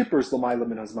really Yom Kippur's L'mayla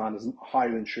min Hazman is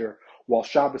higher than Shir, while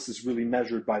Shabbos is really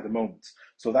measured by the moments.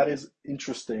 So that is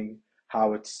interesting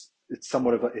how it's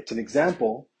somewhat of it's an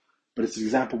example, but it's an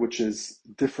example which is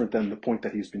different than the point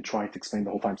that he's been trying to explain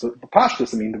the whole time. So the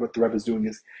Pashtus, what the Rebbe is doing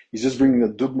is he's just bringing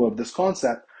the dugma of this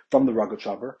concept from the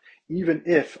Rogatchover, even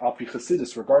if al pi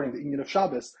Chassidus regarding the Iyun of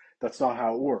Shabbos, that's not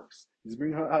how it works. He's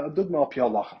bringing a dugma al pi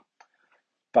halacha.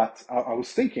 But I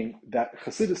was thinking that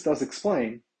Chassidus does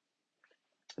explain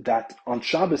that on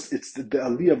Shabbos it's the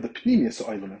aliyah of the pnimius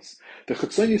oilimus. The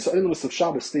chutzonius oilimus of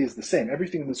Shabbos stays the same.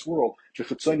 Everything in this world, the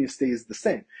chutzonius stays the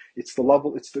same. It's the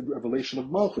level, it's the revelation of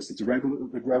Malchus, it's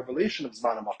the revelation of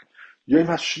Zman HaMakim. Yom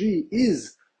HaShvi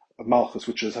is Malchus,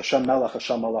 which is Hashem Melech,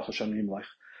 Hashem Malach, Hashem Yimlech.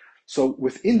 So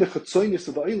within the chutzonius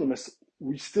of the oilimus,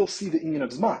 we still see the inyan of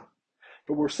Zman.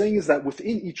 But what we're saying is that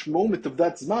within each moment of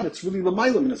that Zman, it's really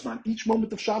L'mayla min Zman. Each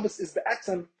moment of Shabbos is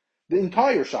Be'etzem, the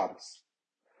entire Shabbos.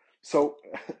 So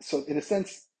in a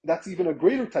sense, that's even a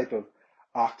greater type of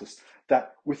actus,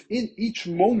 that within each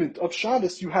moment of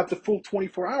Shabbos, you have the full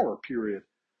 24-hour period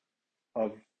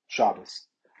of Shabbos.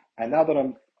 And now that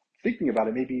I'm thinking about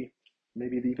it, maybe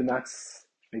even that's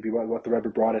maybe what the Rebbe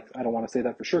brought it. I don't want to say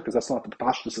that for sure, because that's not the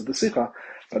pashtus of the Sikha,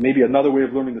 but maybe another way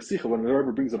of learning the Sikha, when the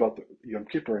Rebbe brings about the Yom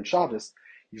Kippur and Shabbos,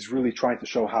 he's really trying to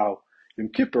show how Yom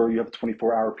Kippur, you have a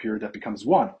 24-hour period that becomes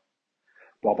one.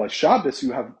 While by Shabbos,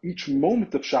 you have each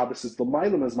moment of Shabbos is the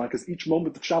Mailam Azman, because each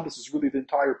moment of Shabbos is really the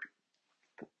entire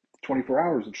 24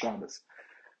 hours of Shabbos.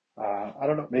 I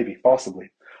don't know, maybe,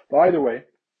 possibly. But either way,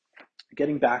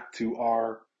 getting back to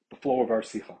the flow of our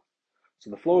Sikha. So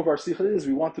the flow of our Sikha is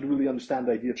we wanted to really understand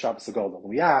the idea of Shabbos Hagodal. And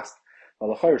we asked,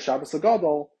 well, Shabbos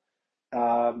Hagodal,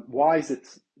 why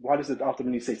does it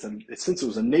ultimately say since it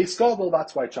was a Nes Gadol,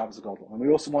 that's why it's Shabbos Hagodal. And we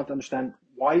also want to understand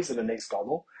why is it a Nes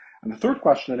Gadol? And the third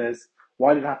question is,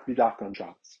 why did it have to be Dafka on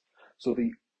Shabbos? So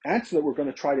the answer that we're going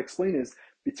to try to explain is,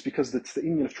 it's because it's the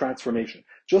Iyun of transformation.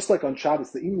 Just like on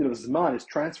Shabbos, the Iyun of Zman is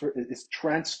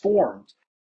transformed,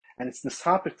 and it's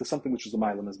nisapik to something which is a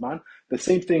Mailam Zman. The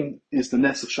same thing is the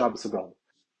Nes of Shabbos Hagodal.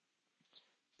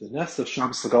 The Nes of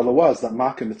Shabbos Hagodal was that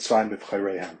Makim Mitzrayim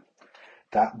B'Chayreihem,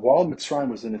 that while Mitzrayim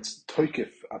was in its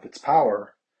toikif of its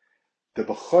power, the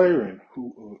B'chayrim,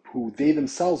 who they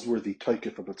themselves were the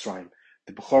toikif of Mitzrayim.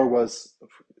 The B'char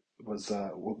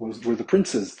were the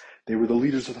princes. They were the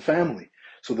leaders of the family.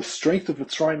 So the strength of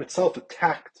Mitzrayim itself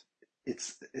attacked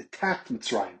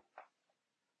Mitzrayim.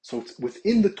 So it's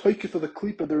within the toikif of the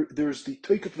klipa, there's the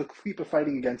toikif of the klipa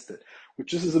fighting against it,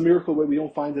 which this is a miracle that we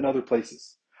don't find in other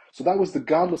places. So that was the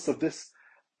godless of this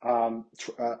of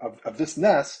this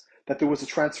Nes, that there was a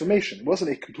transformation. It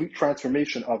wasn't a complete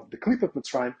transformation of the klipa of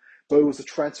Mitzrayim, but it was a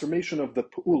transformation of the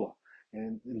Pu'ula.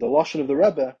 And in the Lashon of the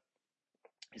Rebbe,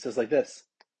 he says like this.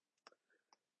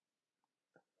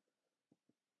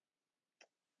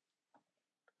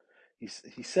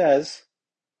 He says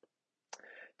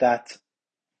that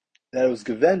it was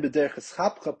given b'derech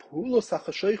eschapcha Pu'ulos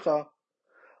hachashoicha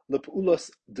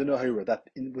lePu'ulos denahira. That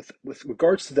with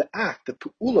regards to the act, the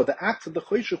Pu'ula, the act of the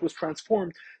choshech was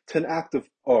transformed to an act of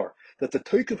or. That the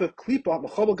toikif of klipa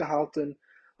mechabel gehalten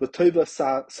l'toiva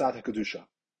sad hakadusha.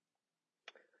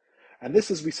 And this,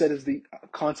 as we said, is the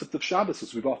concept of Shabbos,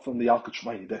 as we got from the Yalkut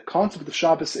Shmaini. The concept of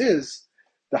Shabbos is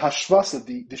the hashvasa,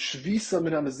 the shvisa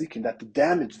min hamazikin, that the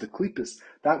damage, the klipis,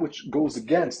 that which goes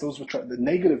against, those which are the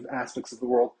negative aspects of the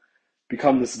world,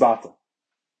 become this battle.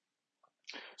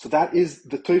 So that is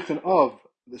the teichen of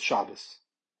the Shabbos.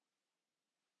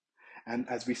 And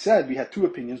as we said, we had two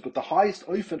opinions, but the highest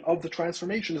oifen of the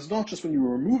transformation is not just when you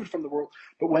remove it from the world,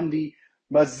 but when the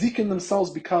mazikin themselves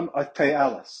become a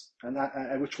te'elis,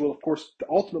 and which will, of course, the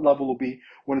ultimate level will be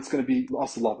when it's going to be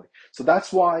also lovely. So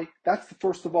that's the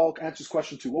first of all answers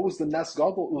question 2. What was the Nes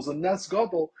Gadol? It was a Nes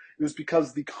Gadol. It was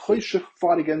because the choshech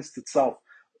fought against itself.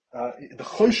 The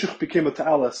choshech became a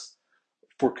te'elis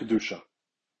for kedusha.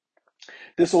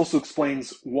 This also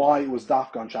explains why it was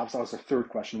Dafka on Shabbos. That was our third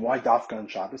question. Why Dafka on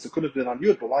Shabbos? It could have been on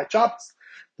Yud, but why Shabbos?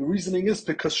 The reasoning is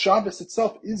because Shabbos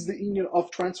itself is the Iyun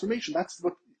of transformation. That's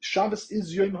what Shabbos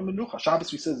is. Yom HaMenucha.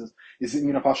 Shabbos, we said, is the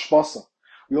Iyun of Hashbasa.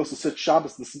 We also said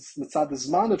Shabbos, the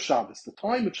Zman of Shabbos, the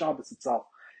time of Shabbos itself,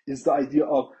 is the idea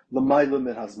of L'mayla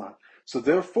min Hazman. So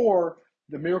therefore,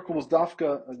 the miracle was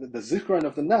Dafka, the Zikron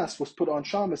of the Nes was put on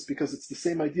Shabbos because it's the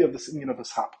same idea of this Iyun of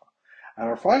Hashapha. And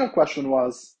our final question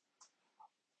was,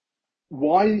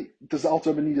 why does the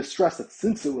Alter Rebbe need to stress that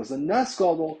since it was a Nes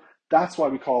Gadol, that's why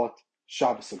we call it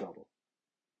Shabbos Hagodal?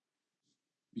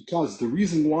 Because the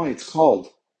reason why it's called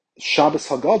Shabbos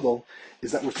Hagodal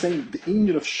is that we're saying the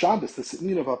Iyun of Shabbos, this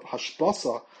Iyun of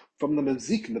Hashbasa from the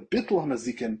Mazikin, the Bittul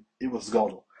HaMazikin, it was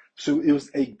Gadol. So it was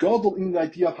a Gadol in the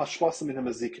idea of Hashbasa min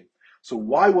HaMazikin. So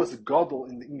why was it Gadol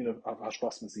in the Iyun of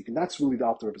Hashbasa Mazikin? That's really the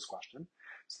Alter Rebbe's question.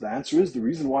 So the answer is, the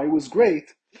reason why it was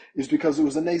great is because it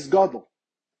was a Nes Gadol.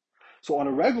 So on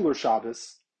a regular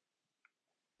Shabbos,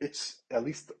 it's, at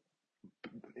least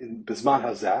in Bisman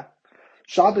Hazeh,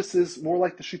 Shabbos is more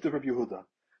like the Shita of Rabbi Yehuda.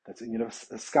 That's the Iyun of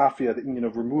Skafia, the Iyun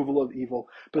of removal of evil,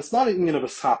 but it's not an Iyun of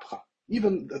Eschapcha.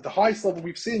 Even the highest level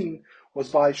we've seen was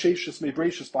by Sheshus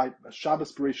Mebreshus, by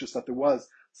Shabbos Bereshus, that there was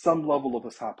some level of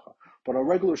Eschapcha. But on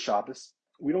regular Shabbos,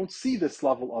 we don't see this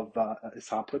level of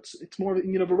Eschapcha. It's more of the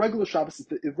Iyun of a regular Shabbos, it's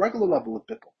the irregular level of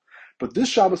Bittul. But this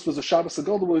Shabbos was a Shabbos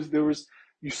Hagodal, where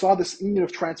you saw this Iyun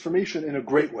of transformation in a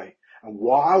great way. And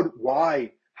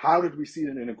why? How did we see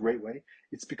it in a great way?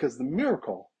 It's because the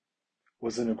miracle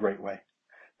was in a great way.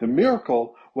 The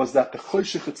miracle was that the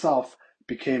choshech itself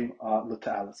became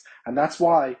l'ta'alis. And that's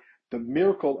why the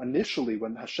miracle initially,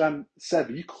 when Hashem said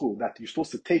yikhu, that you're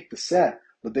supposed to take the seh,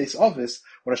 the base ovis,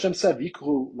 when Hashem said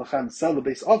yikhu l'chem seh the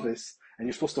base ovis, and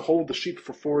you're supposed to hold the sheep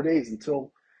for 4 days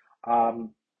until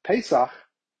Pesach,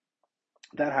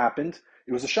 that happened.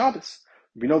 It was a Shabbos.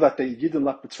 We know that the Yidden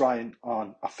left Mitzrayim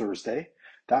on a Thursday.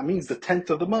 That means the 10th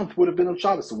of the month would have been on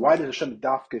Shabbos. So why did Hashem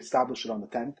Dafka establish it on the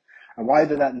 10th? And why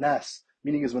did that Nes?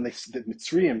 Meaning is when the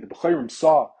Mitzrayim, the Bechayrim,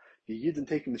 saw the Yidden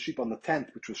taking the sheep on the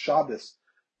 10th, which was Shabbos,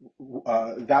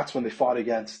 that's when they fought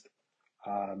against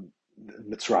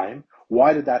Mitzrayim.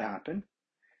 Why did that happen?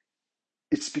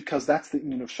 It's because that's the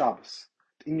Iyun of Shabbos.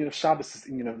 the Iyun of Shabbos is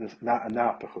the Iyun of the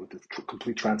Na'apachut, the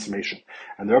complete transformation.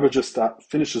 And the Rebbe just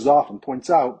finishes off and points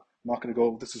out, I'm not going to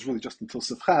go, this is really just until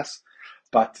Sivches,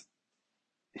 but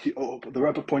the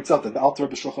Rebbe points out that the Alter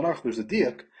Rebbe Shulchan Aruch, there's a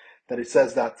diak that it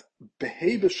says that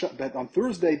that on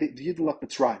Thursday the Yidden left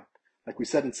Mitzrayim, like we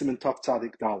said in Siman Tov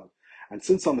Tzadik Dalet. And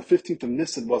since on the 15th of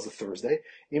Nisan was a Thursday,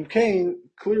 Im Kain,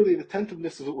 clearly the 10th of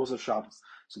Nisan was a Shabbos.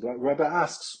 So the Rebbe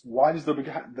asks, why does the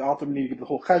Alter Rebbe need to give the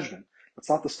whole cheshbon? It's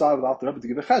not the style of the Alter Rebbe to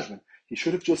give a cheshbon. He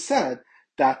should have just said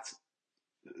that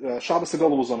Shabbos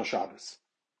Hagodal was on a Shabbos.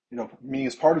 Meaning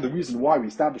as part of the reason why we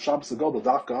established Shabbos Hagodal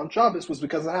Dafka on Shabbos was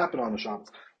because it happened on a Shabbos.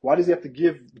 Why does he have to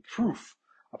give the proof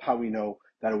of how we know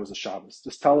that it was a Shabbos?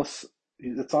 Just tell us.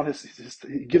 It's not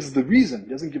he gives the reason. He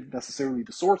doesn't give necessarily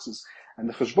the sources and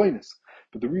the cheshbonis.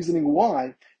 But the reasoning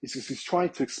why is because he's trying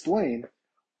to explain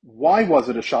why was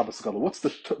it a Shabbos Hagodal? What's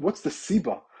the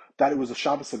siba that it was a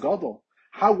Shabbos Hagodal?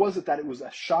 How was it that it was a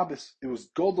Shabbos? It was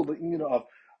Godel the Iyun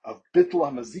of Bittul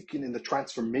HaMazikin in the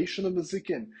transformation of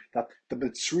Mazikin, that the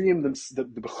Mitzrayim, the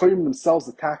Bechorim themselves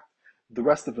attacked the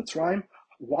rest of Mitzrayim.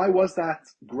 Why was that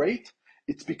great?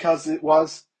 It's because it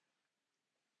was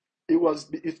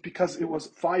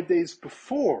 5 days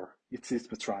before Yetzias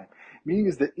Mitzrayim. Meaning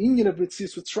is the Iyun of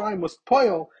Yetzias Mitzrayim was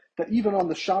poil that even on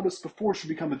the Shabbos before should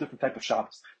become a different type of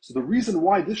Shabbos. So the reason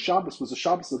why this Shabbos was a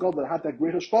Shabbos Hagadol that had that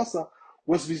great hashpasa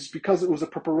was because it was a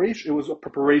preparation. It was a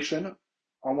preparation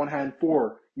on one hand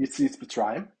for Yetzias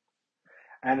Mitzrayim,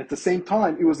 and at the same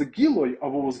time it was a giloy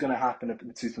of what was going to happen at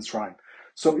Yetzias Mitzrayim.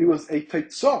 So it was a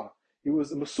teitzah, it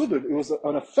was a masudud, it was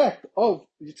an effect of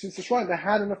Yetzias Mitzrayim that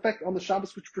had an effect on the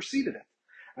Shabbos which preceded it.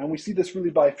 And we see this really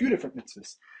by a few different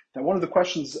mitzvahs. Now, one of the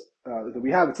questions that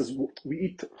we have, it says we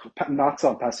eat matzah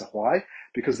on Pesach. Why?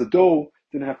 Because the dough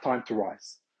didn't have time to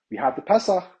rise. We have the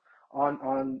Pesach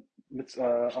on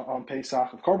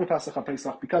Pesach, of Korban Pesach on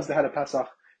Pesach, because they had a Pesach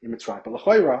in Mitzrayim. But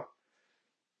l'chayra,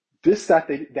 this that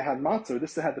they had matzah,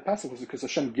 this they had the Pesach was because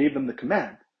Hashem gave them the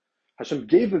command. Hashem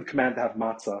gave them the command to have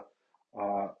matzah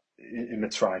in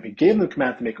Mitzrayim. He gave them the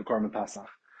command to make a Korban Pesach.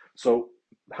 So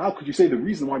how could you say the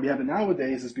reason why we have it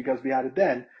nowadays is because we had it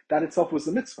then? That itself was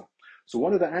the mitzvah. So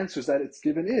one of the answers that it's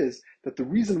given is that the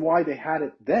reason why they had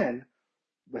it then,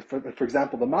 for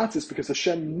example, the matzah, is because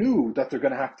Hashem knew that they're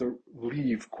going to have to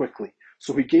leave quickly.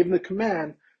 So He gave them the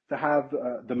command to have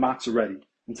the matzah ready.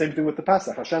 And same thing with the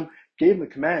Pesach. Hashem gave them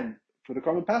the command for the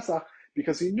Korban Pesach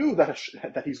because He knew that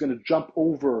He's going to jump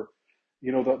over,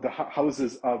 the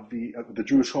houses of the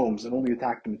Jewish homes and only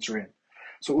attack the Mitzrayim.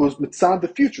 So it was mitzad the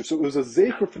future. So it was a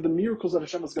zecher for the miracles that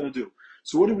Hashem was going to do.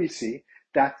 So what do we see?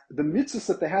 That the mitzvahs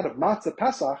that they had of matzah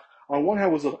Pesach, on one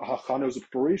hand was a hachana, it was a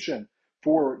preparation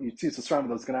for Yetzias Mitzrayim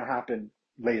that was going to happen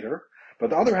later.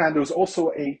 But on the other hand, there was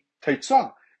also a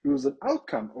teitzah. It was an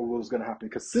outcome of what was going to happen.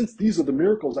 Because since these are the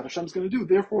miracles that Hashem is going to do,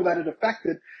 therefore that it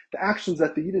affected the actions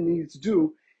that the Yidden needed to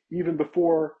do even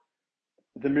before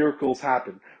the miracles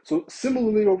happened. So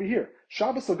similarly over here,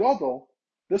 Shabbos Hagodal,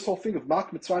 this whole thing of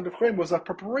Mak Mitzrayim B'Chreim was a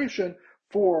preparation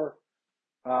for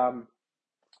Yetzias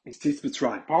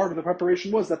Mitzrayim. Part of the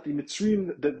preparation was that the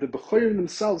Mitzrayim, the B'Chreim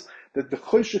themselves, that the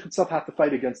Choshech itself had to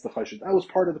fight against the Choshech. That was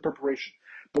part of the preparation.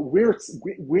 But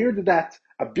where did that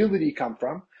ability come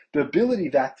from? The ability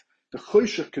that the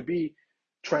Choshech could be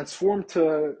transformed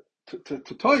to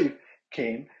Toiv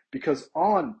came because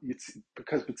B'tzad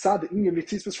the Iyun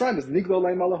Yetzias Mitzrayim is Nigdal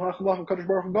Leim Allah HaChalach Kadosh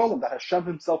Baruch Hu Golem, that Hashem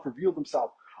Himself revealed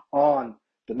Himself on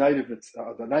the night of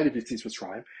Yetzias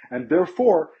Mitzrayim, and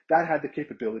therefore that had the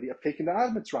capability of taking the out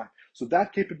of Mitzrayim. So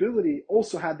that capability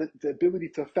also had the ability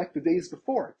to affect the days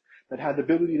before it, that had the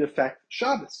ability to affect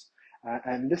Shabbos.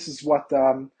 And this is what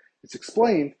it's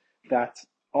explained, that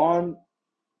on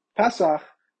Pesach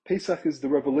is the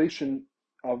revelation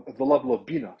of the level of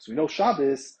Bina. So we know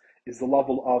Shabbos is the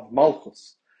level of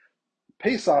Malchus.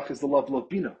 Pesach is the level of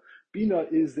Bina. Bina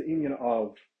is the Iyun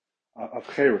of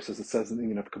Cheres, as it says in the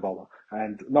Iyun of Kabbalah.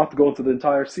 And not to go into the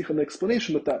entire Sikh and the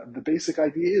explanation, but the basic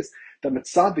idea is that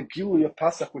Mitzad, the Gilui of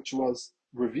Pesach, which was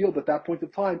revealed at that point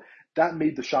of time, that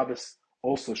made the Shabbos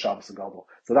also Shabbos Hagodal.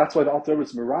 So that's why the Alter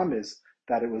Rebbe's Miram is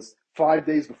that it was 5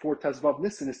 days before Tezvav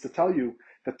Nisan, is to tell you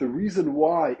that the reason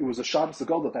why it was a Shabbos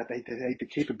Hagodal, that they had the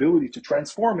capability to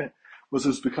transform it,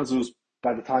 was because it was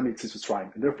by the time Yetzias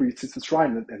Mitzrayim. And therefore Yetzias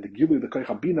Mitzrayim and the Gilui, the Koich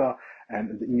HaBina,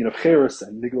 and the Iyun of Cheres,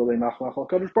 and Nigdal Leim HaChalach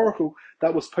Kadosh Baruch Hu,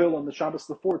 that was pale on the Shabbos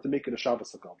before to make it a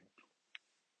Shabbos Hagodal.